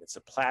drone. It's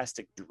a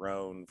plastic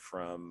drone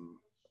from,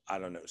 I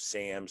don't know,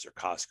 Sam's or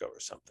Costco or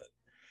something.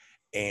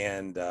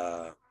 And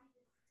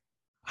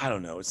I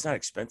don't know, it's not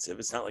expensive.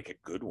 It's not like a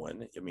good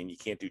one. I mean, you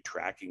can't do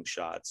tracking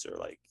shots or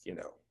like,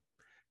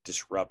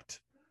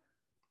 disrupt,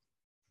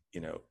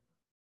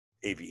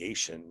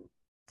 aviation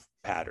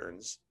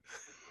patterns.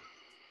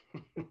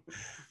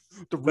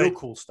 The real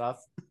cool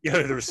stuff.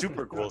 Yeah, the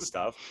super cool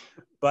stuff.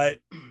 But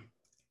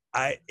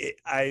I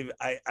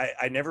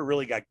never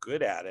really got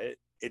good at it.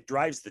 It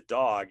drives the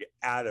dog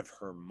out of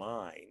her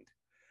mind.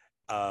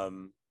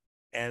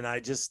 And I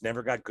just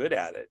never got good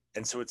at it.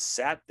 And so it's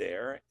sat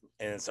there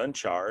and it's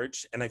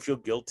uncharged. And I feel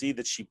guilty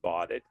that she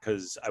bought it,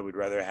 because I would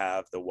rather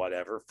have the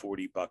whatever,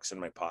 $40 in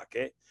my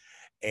pocket.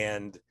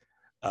 And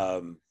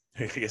I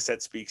guess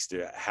that speaks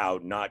to how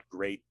not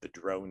great the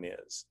drone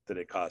is, that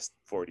it cost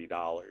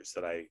 $40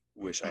 that I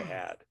wish I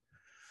had.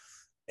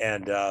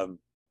 And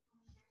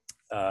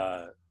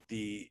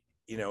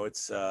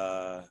it's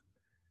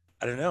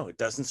I don't know, it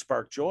doesn't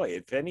spark joy.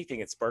 If anything,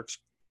 it sparks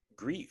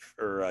grief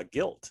or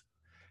guilt,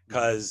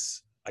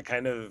 because I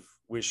kind of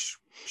wish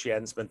she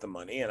hadn't spent the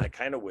money, and I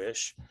kind of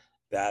wish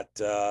that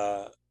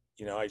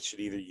I should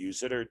either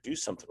use it or do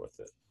something with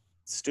it.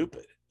 It's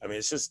stupid. I mean,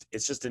 it's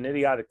just an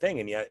idiotic thing,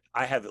 and yet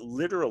I have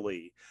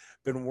literally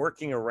been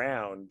working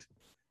around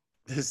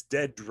this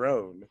dead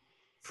drone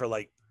for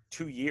like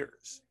 2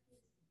 years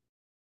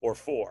or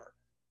 4.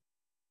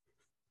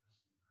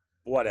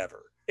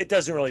 Whatever. It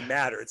doesn't really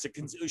matter. It's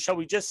shall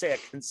we just say a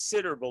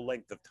considerable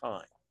length of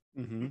time.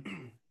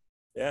 Mm-hmm.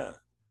 Yeah.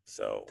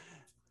 So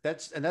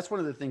that's one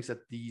of the things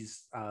that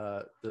these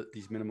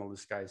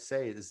minimalist guys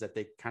say, is that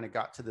they kind of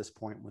got to this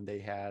point when they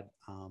had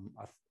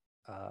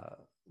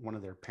one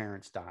of their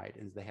parents died,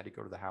 and they had to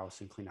go to the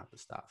house and clean out the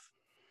stuff.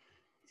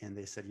 And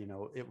they said,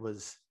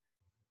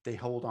 they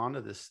hold on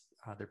to this.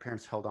 Their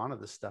parents held on to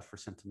this stuff for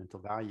sentimental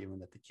value,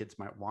 and that the kids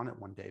might want it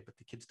one day, but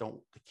the kids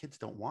don't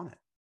want it.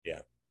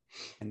 Yeah.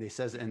 And they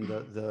says, and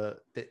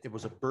it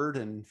was a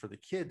burden for the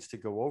kids to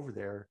go over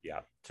there,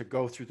 to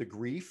go through the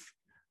grief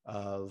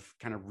of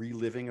kind of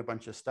reliving a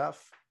bunch of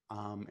stuff,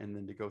 and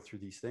then to go through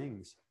these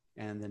things,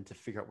 and then to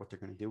figure out what they're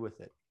going to do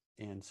with it.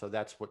 And so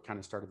that's what kind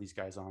of started these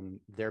guys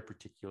on their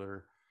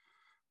particular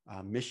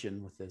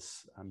mission with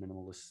this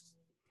minimalist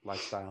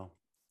lifestyle.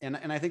 And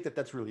I think that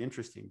that's really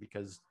interesting,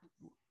 because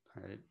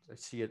I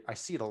see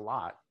it a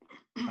lot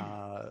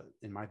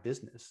in my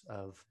business,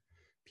 of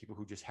people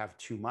who just have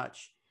too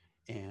much,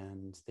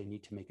 and they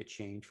need to make a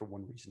change for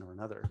one reason or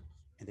another,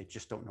 and they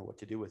just don't know what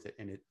to do with it.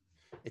 And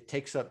it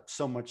takes up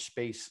so much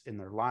space in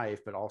their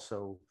life, but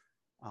also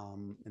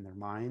in their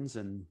minds,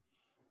 and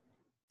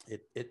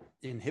it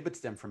inhibits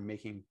them from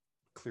making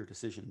clear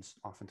decisions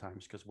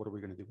oftentimes, because what are we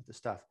going to do with this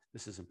stuff?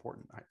 This is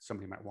important.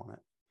 Somebody might want it.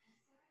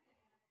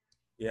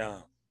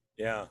 Yeah.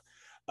 Yeah.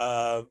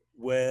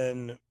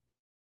 When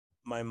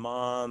my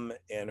mom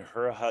and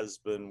her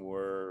husband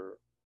were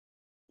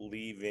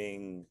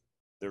leaving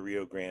the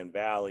Rio Grande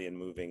Valley and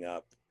moving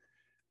up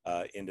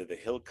into the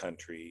hill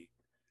country,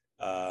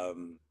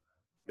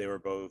 they were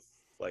both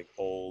like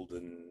old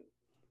and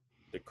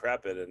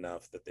decrepit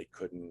enough that they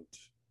couldn't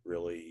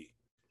really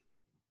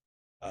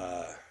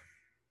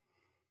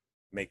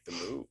make the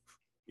move.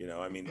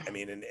 I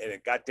mean, and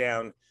it got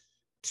down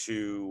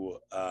to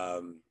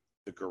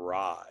the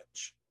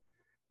garage,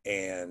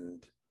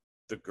 and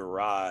the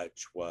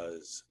garage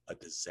was a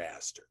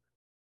disaster,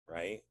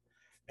 right?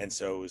 And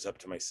so it was up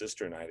to my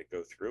sister and I to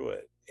go through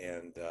it.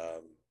 And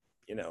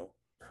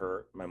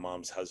my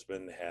mom's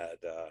husband had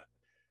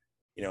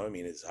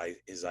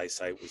his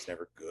eyesight was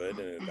never good,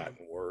 and it had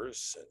gotten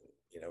worse, and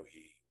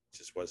he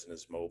just wasn't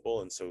as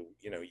mobile. And so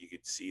you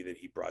could see that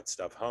he brought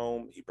stuff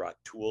home, he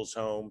brought tools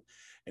home,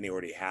 and he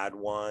already had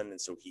one,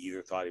 and so he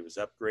either thought he was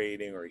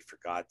upgrading or he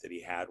forgot that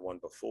he had one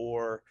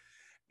before.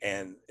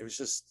 And it was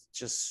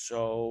just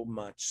so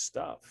much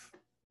stuff.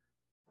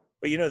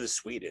 But the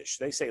Swedish,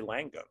 they say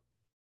logom,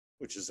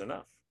 which is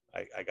enough.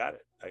 I got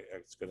it.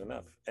 It's good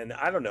enough. And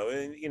I don't know,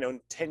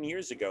 10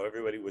 years ago,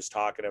 everybody was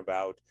talking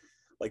about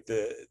like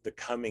the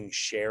coming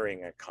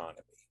sharing economy,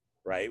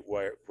 right?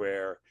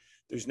 Where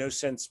there's no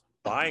sense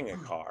buying a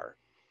car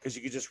because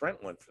you could just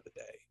rent one for the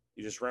day.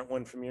 You just rent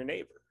one from your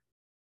neighbor,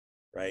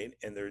 right?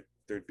 And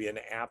there'd be an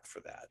app for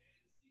that.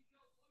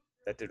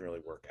 That didn't really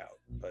work out,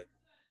 but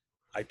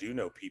I do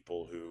know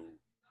people who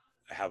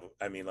have,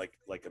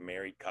 like a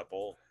married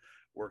couple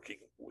working,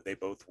 they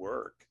both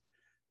work.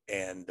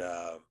 And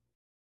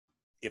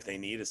if they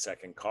need a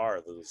second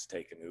car, they'll just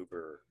take an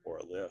Uber or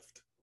a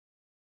Lyft.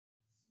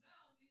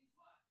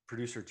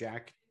 Producer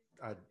Jack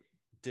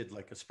did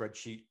like a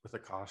spreadsheet with a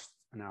cost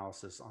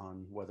analysis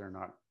on whether or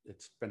not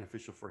it's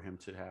beneficial for him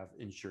to have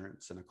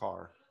insurance in a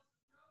car.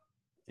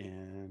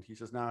 And he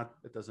says, nah,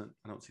 it doesn't.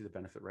 I don't see the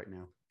benefit right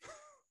now.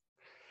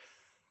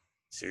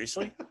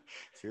 Seriously?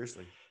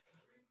 Seriously.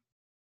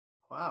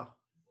 Wow.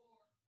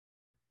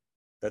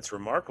 That's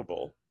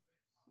remarkable.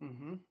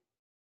 Mm-hmm.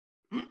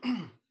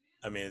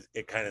 I mean,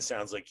 it kind of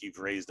sounds like you've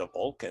raised a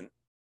Vulcan.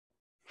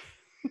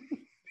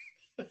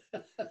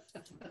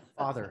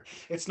 Father.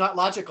 It's not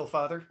logical,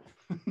 Father.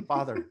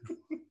 Father.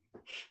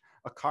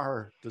 A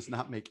car does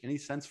not make any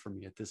sense for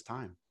me at this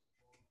time.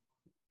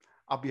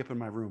 I'll be up in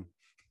my room.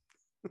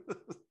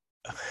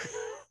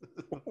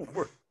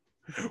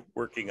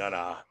 Working on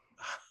a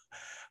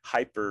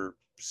hyper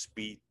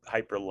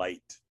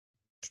light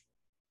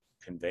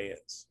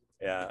conveyance.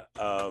 Yeah.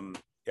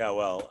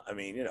 Well,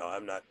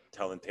 I'm not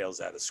telling tales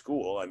out of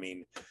school.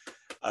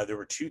 There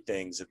were two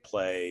things at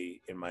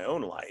play in my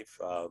own life.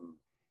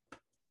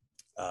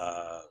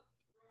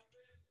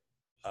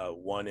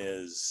 One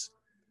is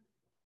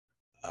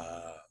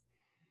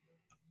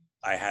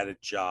I had a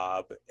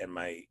job, and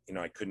I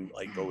couldn't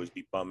like always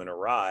be bumming a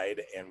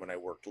ride. And when I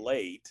worked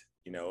late,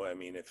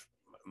 if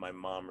my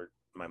mom or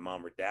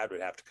dad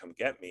would have to come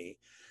get me,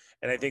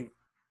 and I think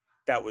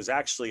that was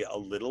actually a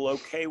little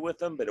okay with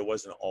them, but it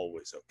wasn't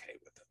always okay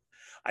with them.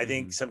 I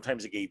think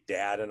sometimes it gave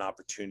dad an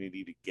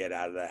opportunity to get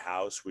out of the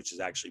house, which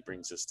actually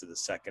brings us to the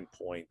second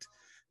point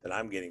that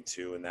I'm getting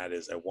to, and that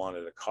is I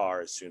wanted a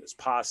car as soon as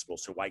possible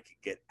so I could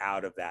get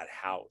out of that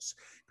house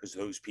because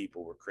those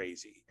people were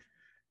crazy.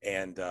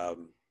 And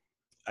I'm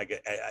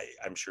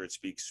sure it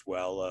speaks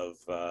well of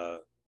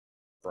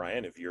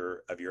Brian, of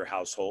your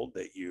household,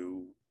 that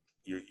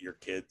your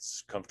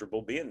kid's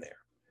comfortable being there.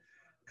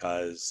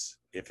 Because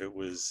if it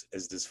was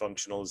as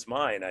dysfunctional as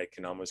mine, I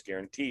can almost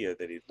guarantee you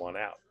that he'd want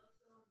out.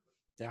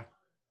 Yeah.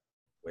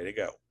 Way to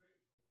go.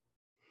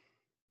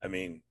 I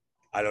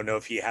don't know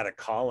if he had a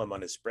column on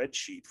his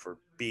spreadsheet for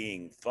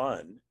being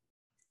fun.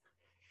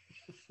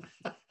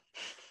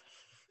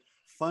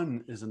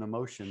 Fun is an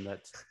emotion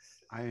that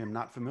I am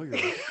not familiar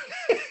with.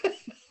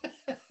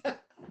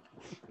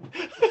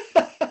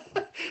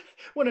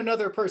 When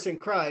another person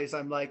cries,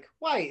 I'm like,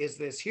 why is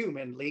this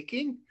human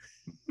leaking?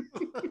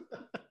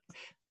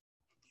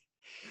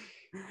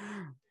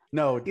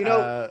 No,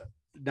 no,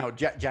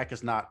 Jack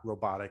is not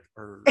robotic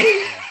or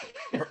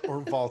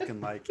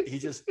Vulcan. Like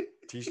he's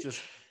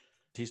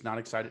not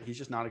excited. He's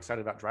just not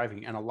excited about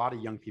driving. And a lot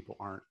of young people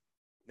aren't.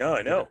 No,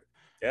 I know.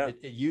 Yeah.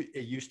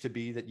 It used to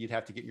be that you'd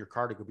have to get in your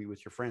car to go be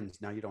with your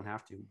friends. Now you don't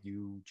have to.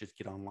 You just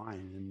get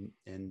online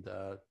and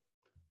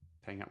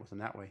hang out with them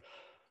that way.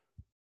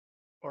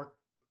 Or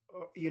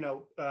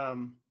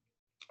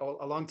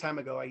a long time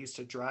ago, I used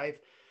to drive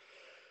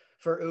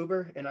for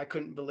Uber, and I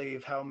couldn't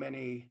believe how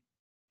many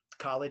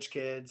college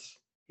kids,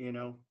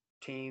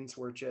 teens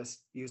were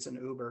just using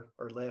Uber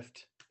or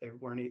Lyft.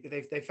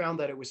 They found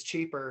that it was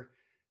cheaper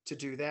to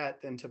do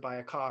that than to buy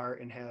a car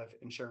and have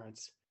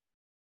insurance.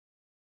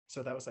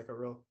 So that was like a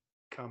real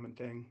common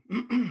thing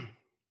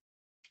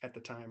at the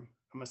time.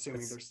 I'm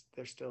assuming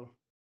they're still.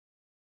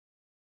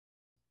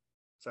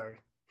 Sorry.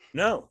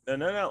 No.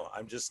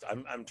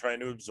 I'm trying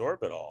to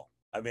absorb it all.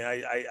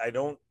 I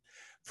don't,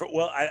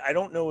 I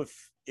don't know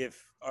if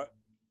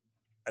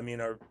I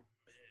mean,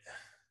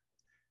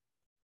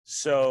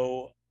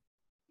 so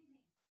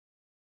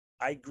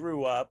I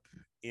grew up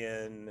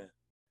in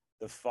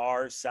the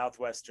far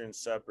southwestern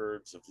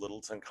suburbs of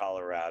Littleton,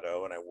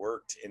 Colorado, and I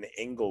worked in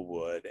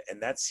Englewood,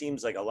 and that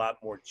seems like a lot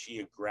more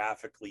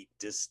geographically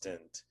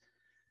distant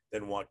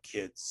than what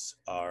kids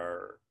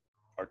are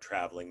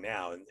traveling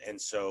now. And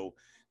so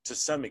to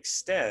some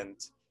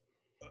extent,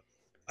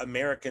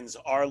 Americans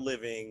are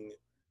living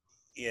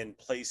in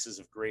places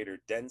of greater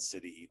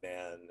density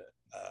than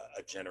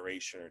a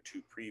generation or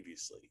two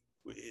previously.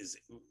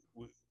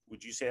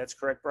 Would you say that's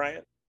correct,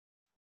 Brian?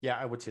 Yeah,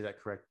 I would say that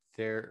correct.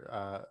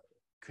 Their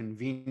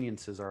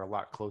conveniences are a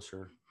lot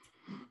closer.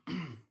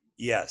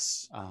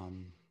 Yes.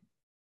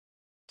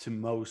 To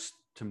most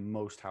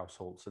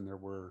households than there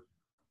were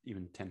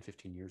even 10,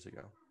 15 years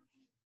ago.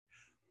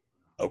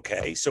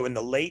 Okay, so in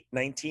the late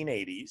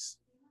 1980s,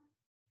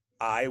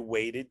 I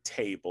waited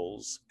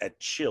tables at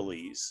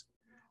Chili's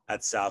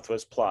at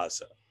Southwest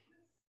Plaza.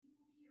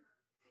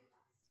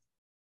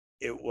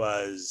 It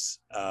was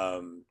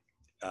at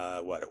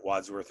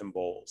Wadsworth and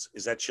Bowles.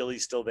 Is that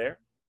Chili's still there?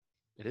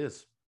 It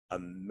is.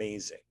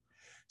 Amazing.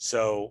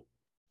 So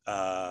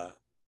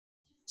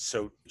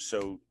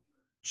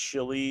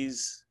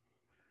Chili's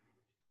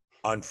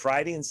on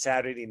Friday and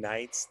Saturday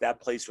nights,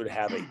 that place would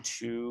have a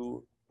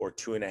 2 or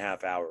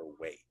 2.5 hour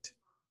wait.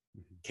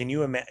 Can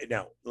you imagine?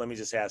 Now, let me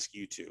just ask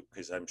you two,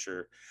 because I'm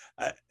sure,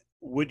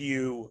 would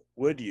you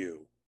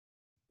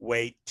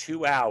wait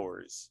 2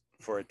 hours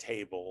for a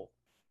table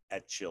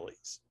at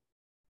Chili's?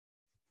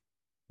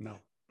 No.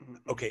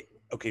 Okay,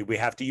 we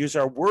have to use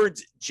our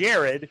words.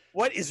 Jared,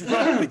 what is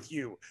wrong with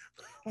you?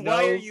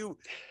 No.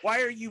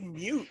 Why are you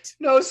mute?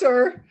 No,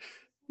 sir,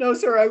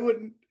 I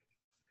wouldn't.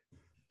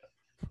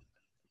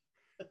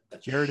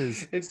 Jared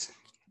is.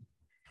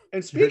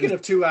 And speaking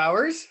of 2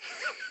 hours.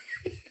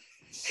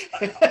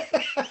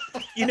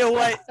 You know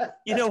what?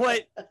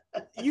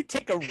 You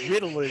take a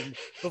Ritalin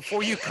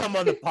before you come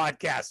on the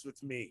podcast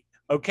with me,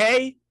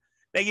 okay?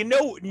 Now you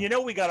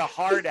know we got a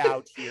hard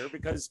out here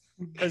because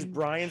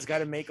Brian's got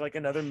to make like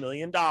another $1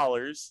 million,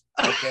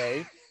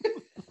 okay?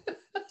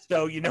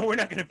 So we're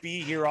not going to be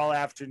here all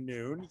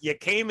afternoon. You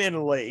came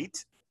in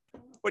late.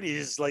 What do you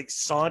just like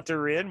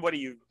saunter in? What are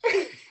you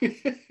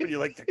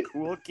like the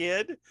cool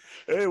kid?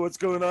 Hey, what's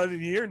going on in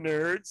here,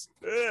 nerds?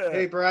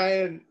 Hey,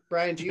 Brian,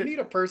 do you need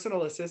a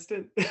personal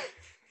assistant?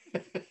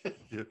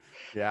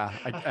 Yeah,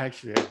 I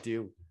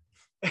do.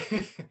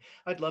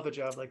 I'd love a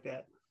job like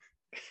that.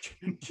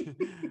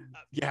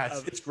 Yeah,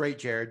 it's great,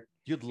 Jared.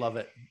 You'd love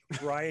it.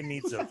 Brian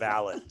needs a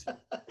valet.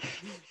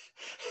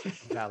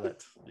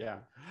 Yeah.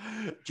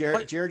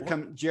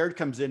 Jared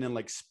comes in and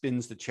like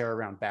spins the chair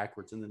around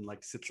backwards and then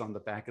like sits on the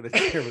back of the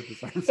chair with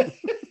his arms.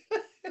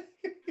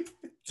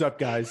 What's up,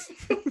 guys?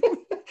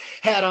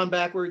 Hat on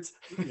backwards.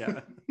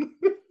 Yeah.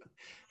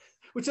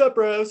 What's up,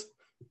 bros?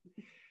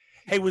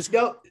 Hey,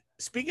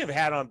 speaking of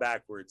hat on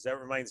backwards, that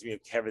reminds me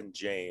of Kevin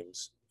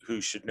James, who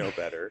should know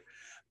better.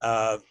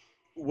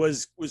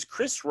 Was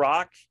Chris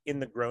Rock in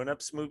the Grown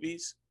Ups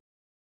movies?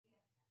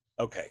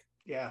 Okay.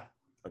 Yeah.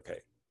 Okay.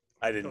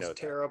 I didn't know that.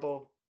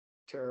 Terrible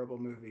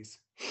movies.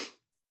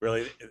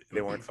 Really?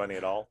 They weren't funny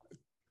at all?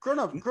 Grown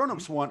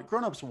Ups one.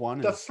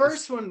 The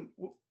first one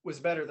was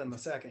better than the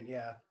second.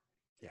 Yeah.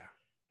 Yeah.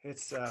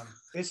 It's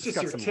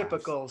just your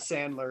typical laughs.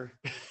 Sandler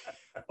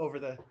over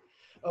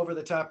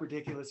the top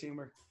ridiculous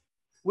humor.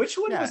 Which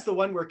one was the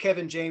one where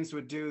Kevin James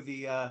would do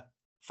the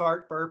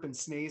fart, burp, and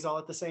sneeze all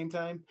at the same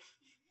time?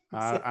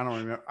 I don't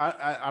remember.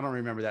 I don't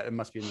remember that. It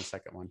must be in the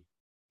second one.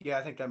 Yeah,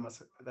 I think that might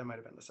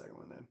have been the second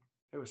one then.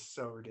 It was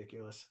so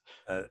ridiculous.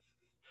 That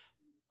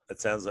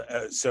sounds like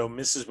so.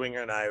 Mrs.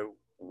 Winger and I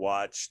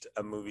watched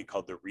a movie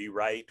called The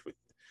Rewrite with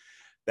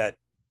that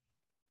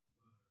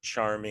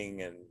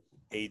charming and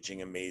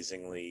aging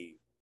amazingly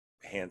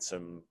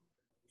handsome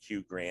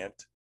Hugh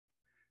Grant.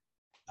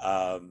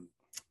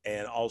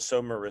 And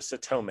also Marissa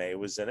Tomei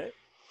was in it,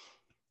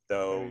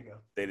 though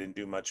they didn't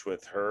do much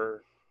with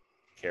her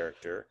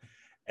character.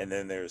 And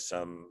then there's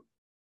some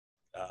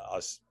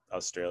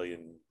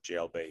Australian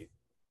jailbait.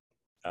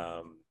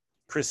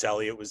 Chris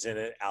Elliott was in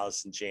it,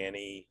 Allison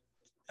Janney,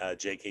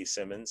 J.K.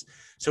 Simmons.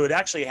 So it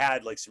actually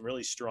had like some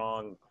really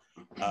strong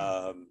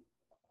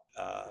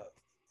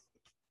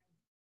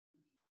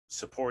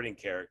supporting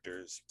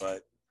characters,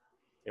 but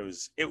it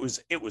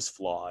was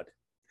flawed.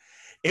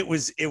 It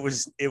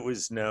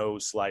was no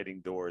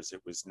Sliding Doors.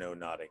 It was no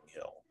Notting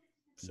Hill.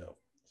 So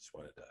just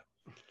wanted to.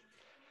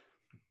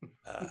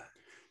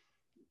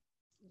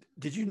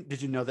 Did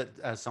you know that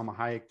Salma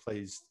Hayek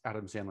plays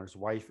Adam Sandler's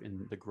wife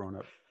in the Grown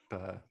Up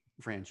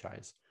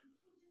franchise?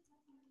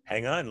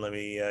 Hang on, let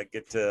me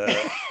get to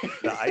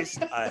the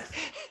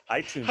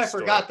iTunes. I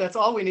forgot. That's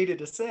all we needed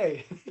to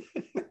say.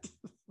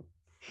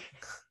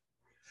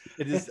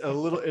 It is a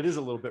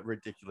little bit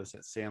ridiculous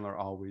that Sandler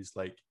always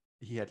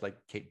he had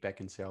Kate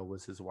Beckinsale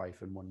was his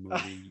wife in one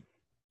movie,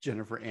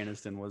 Jennifer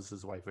Aniston was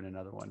his wife in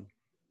another one.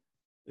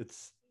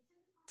 It's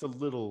a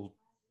little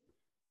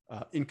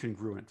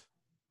incongruent,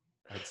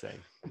 I'd say.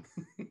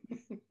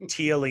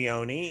 Tia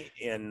Leone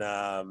in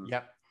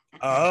Yep.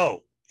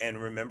 oh,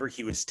 and remember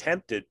he was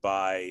tempted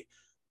by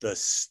the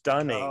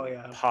stunning Oh,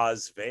 yeah.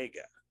 Paz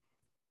Vega.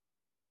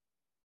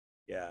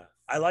 Yeah.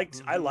 I liked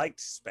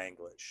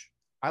Spanglish.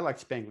 I like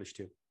Spanglish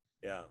too.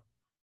 Yeah.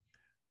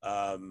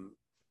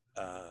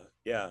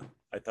 Yeah,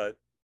 I thought,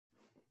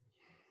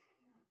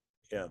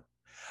 yeah.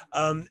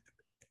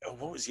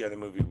 What was the other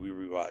movie we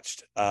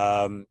rewatched?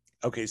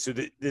 Okay, so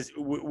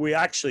we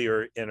actually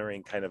are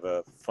entering kind of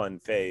a fun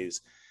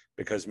phase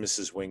because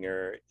Mrs.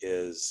 Winger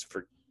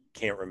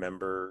can't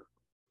remember,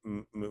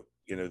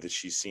 that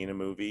she's seen a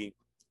movie.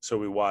 So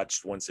we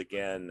watched once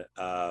again,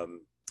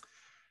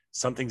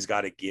 Something's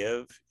Gotta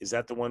Give. Is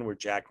that the one where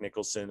Jack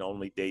Nicholson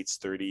only dates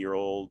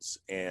 30-year-olds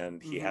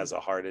and he has a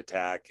heart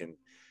attack and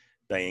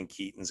Diane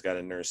Keaton's got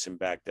to nurse him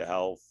back to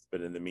health,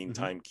 but in the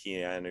meantime,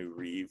 Keanu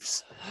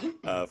Reeves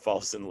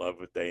falls in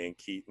love with Diane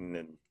Keaton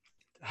and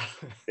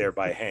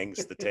thereby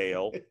hangs the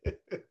tale.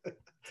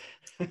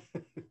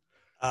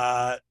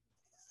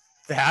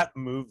 That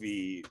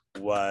movie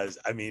was,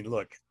 I mean,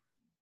 look,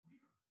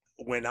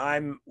 when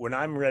I'm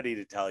ready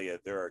to tell you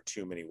there are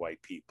too many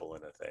white people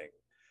in a thing,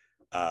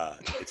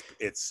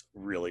 it's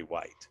really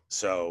white.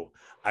 So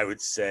I would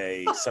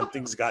say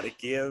Something's Got to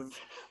Give.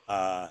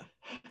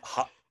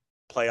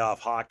 Playoff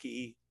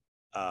hockey,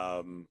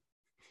 those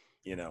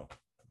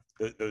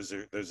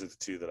are the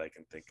two that I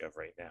can think of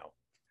right now.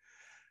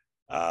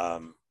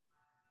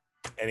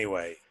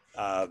 Anyway,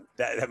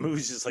 that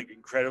movie's just like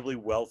incredibly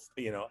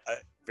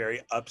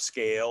very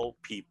upscale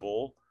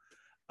people,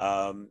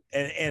 and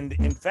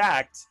in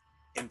fact,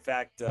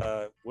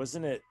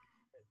 wasn't it?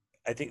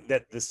 I think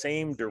that the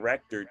same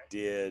director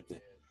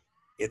did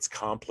It's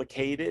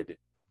Complicated,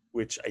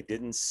 which I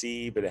didn't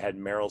see, but it had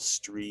Meryl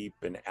Streep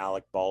and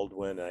Alec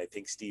Baldwin and I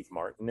think Steve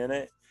Martin in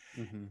it.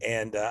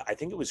 And I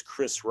think it was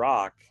Chris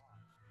Rock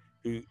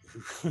who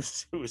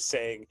was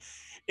saying,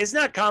 "It's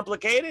not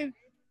complicated.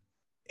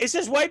 It's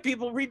just white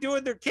people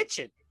redoing their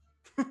kitchen."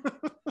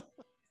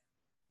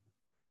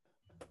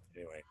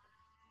 Anyway,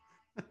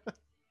 that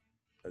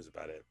was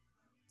about it.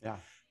 Yeah,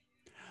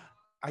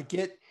 I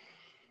get.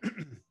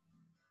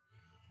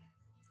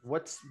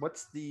 What's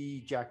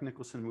the Jack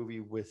Nicholson movie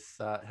with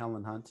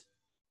Helen Hunt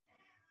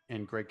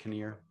and Greg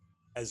Kinnear?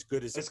 As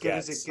Good as It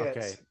Gets.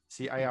 Okay.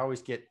 See, I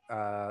always get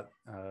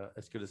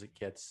As Good as It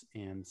Gets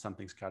and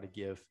Something's Got to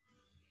Give.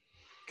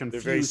 They're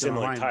very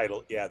similar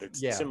title. Yeah, they're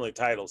similar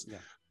titles. Yeah.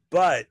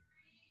 But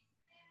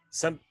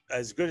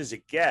As Good as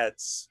It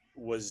Gets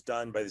was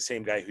done by the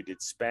same guy who did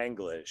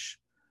Spanglish,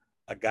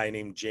 a guy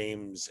named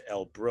James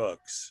L.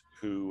 Brooks,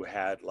 who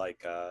had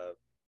like a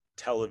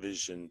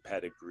television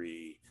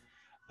pedigree,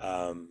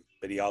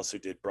 but he also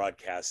did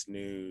broadcast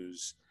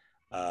news.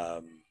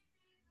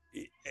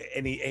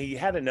 And he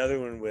had another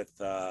one with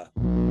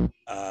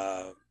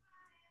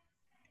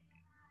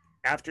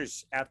after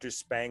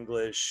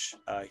Spanglish,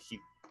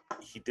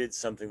 he did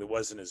something that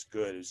wasn't as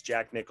good. It was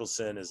Jack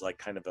Nicholson is like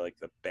kind of like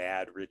the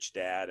bad rich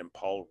dad, and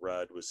Paul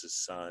Rudd was his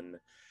son,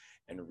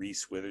 and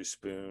Reese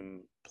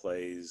Witherspoon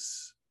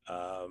plays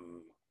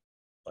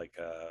like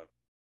a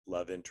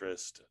love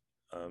interest.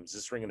 Is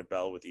this ringing a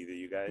bell with either of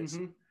you guys?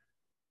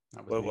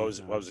 What was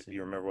it?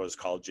 You remember what it was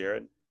called,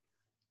 Jared?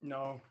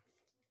 No.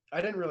 I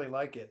didn't really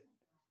like it.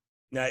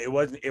 No, it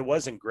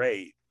wasn't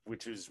great,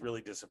 which was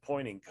really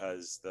disappointing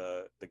because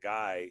the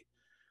guy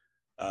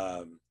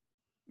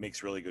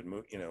makes really good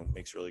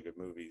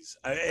movies.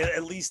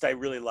 At least I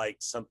really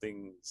liked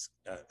something.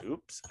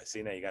 Oops, I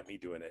see now you got me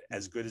doing it.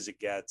 As Good as It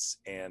Gets,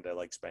 and I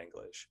like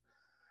Spanglish.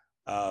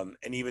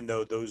 And even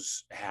though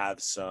those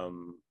have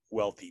some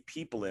wealthy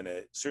people in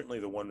it, certainly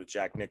the one with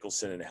Jack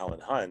Nicholson and Helen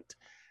Hunt,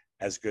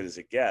 As Good as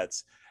It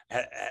Gets,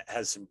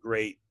 has some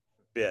great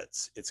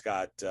bits. It's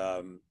got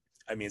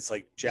it's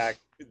like Jack.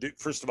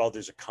 First of all,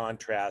 there's a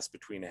contrast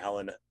between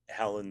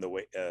Carol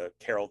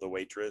the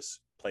waitress,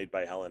 played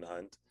by Helen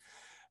Hunt.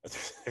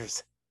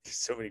 There's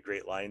so many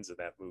great lines in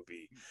that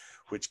movie,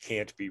 which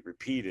can't be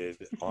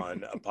repeated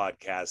on a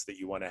podcast that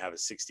you want to have a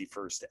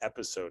 61st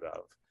episode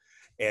of.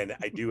 And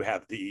I do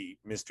have the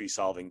mystery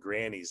solving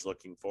grannies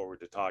looking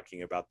forward to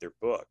talking about their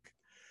book.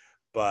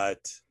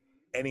 But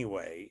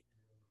anyway,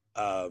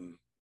 there's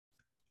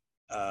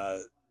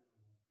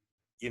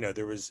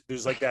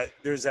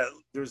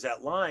that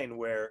line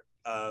where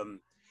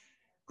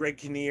Greg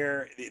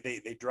Kinnear,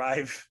 they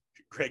drive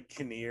Greg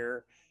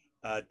Kinnear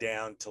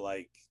down to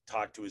like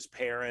talk to his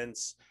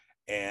parents,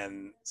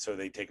 and so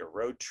they take a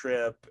road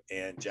trip,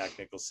 and Jack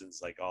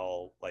Nicholson's like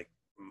all like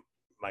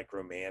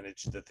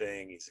micromanage the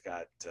thing. He's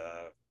got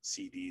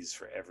CDs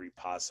for every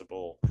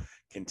possible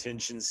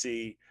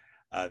contingency.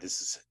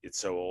 It's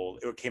so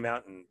old. It came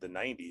out in the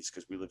 90s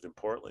because we lived in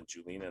Portland.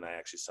 Julina and I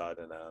actually saw it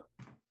in a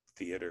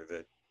theater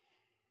that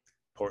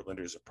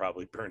Portlanders have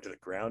probably burned to the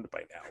ground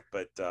by now,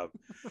 but it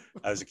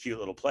was a cute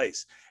little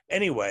place.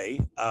 Anyway,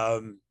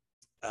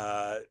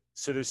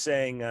 so they're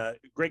saying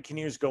Greg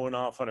Kinnear's going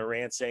off on a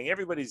rant saying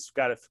everybody's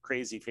got a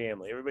crazy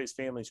family. Everybody's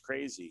family's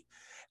crazy.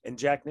 And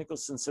Jack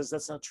Nicholson says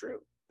that's not true.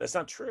 That's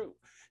not true.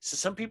 So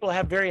some people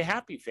have very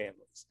happy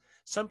families.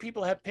 Some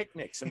people have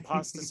picnics and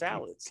pasta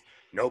salads.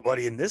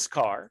 Nobody in this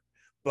car,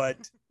 but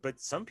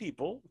some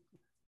people.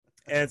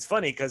 And it's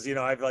funny because, you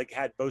know, I've like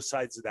had both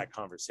sides of that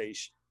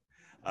conversation.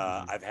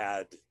 I've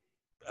had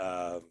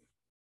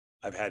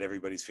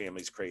everybody's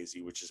family's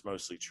crazy, which is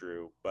mostly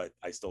true, but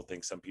I still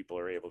think some people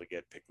are able to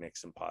get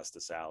picnics and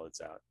pasta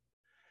salads out.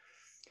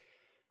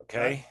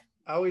 Okay.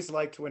 I always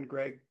liked when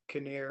Greg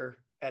Kinnear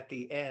at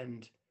the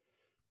end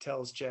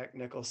tells Jack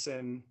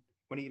Nicholson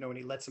when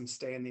he lets him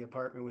stay in the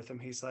apartment with him,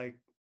 he's like,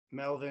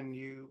 Melvin,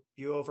 you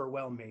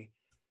overwhelm me.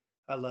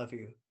 I love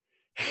you.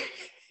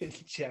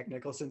 Jack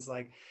Nicholson's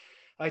like,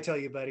 I tell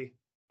you, buddy,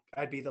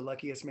 I'd be the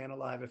luckiest man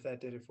alive if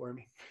that did it for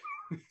me.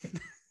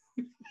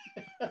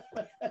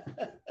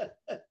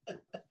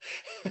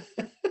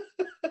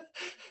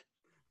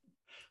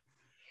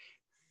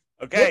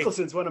 Okay.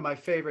 Nicholson's one of my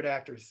favorite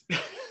actors.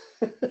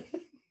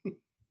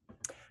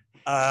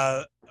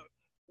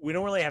 We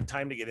don't really have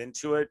time to get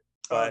into it,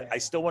 but I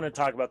still want to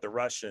talk about the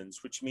Russians,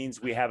 which means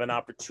we have an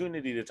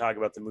opportunity to talk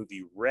about the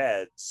movie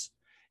Reds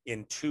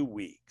in 2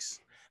 weeks,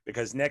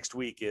 because next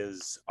week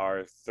is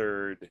our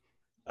third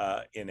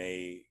in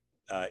a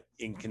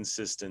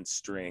inconsistent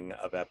string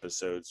of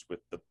episodes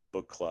with the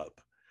book club.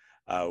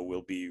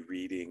 We'll be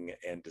reading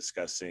and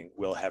discussing.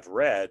 We'll have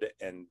read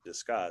and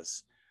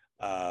discuss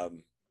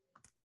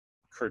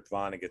Kurt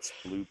Vonnegut's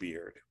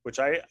Bluebeard, which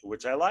I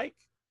like.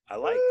 I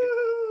like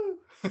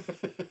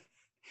it.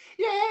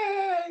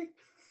 Yay!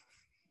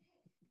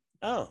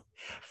 Oh,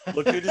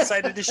 look who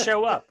decided to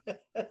show up.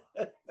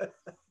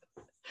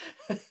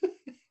 It's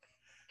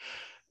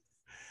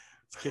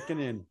kicking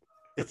in.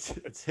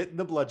 It's hitting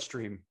the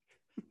bloodstream.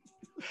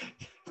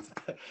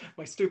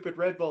 My stupid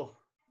Red Bull.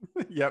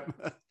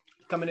 Yep.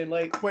 Coming in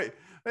late. Wait,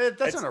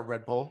 that's not a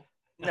Red Bull.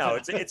 No,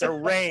 it's a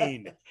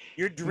rain.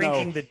 You're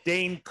drinking the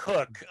Dane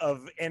Cook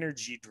of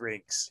energy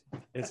drinks.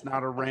 It's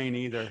not a rain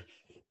either.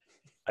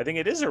 I think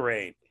it is a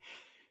rain.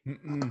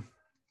 Mm-mm.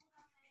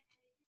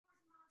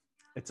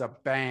 It's a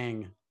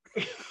bang.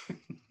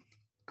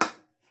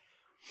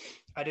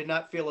 I did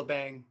not feel a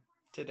bang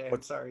today.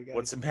 I'm sorry, guys.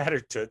 What's the matter,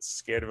 Toots?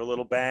 Scared of a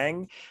little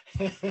bang?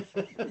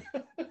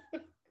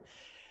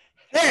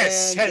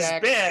 This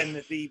has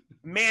been the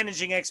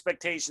Managing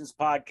Expectations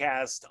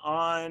podcast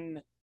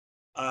on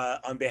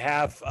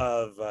behalf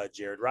of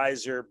Jared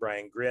Reiser,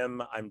 Brian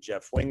Grimm. I'm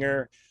Jeff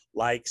Winger.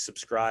 Like,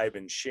 subscribe,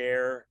 and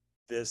share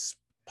this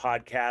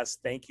podcast.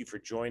 Thank you for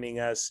joining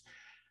us.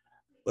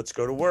 Let's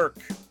go to work.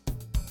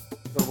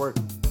 Go to work.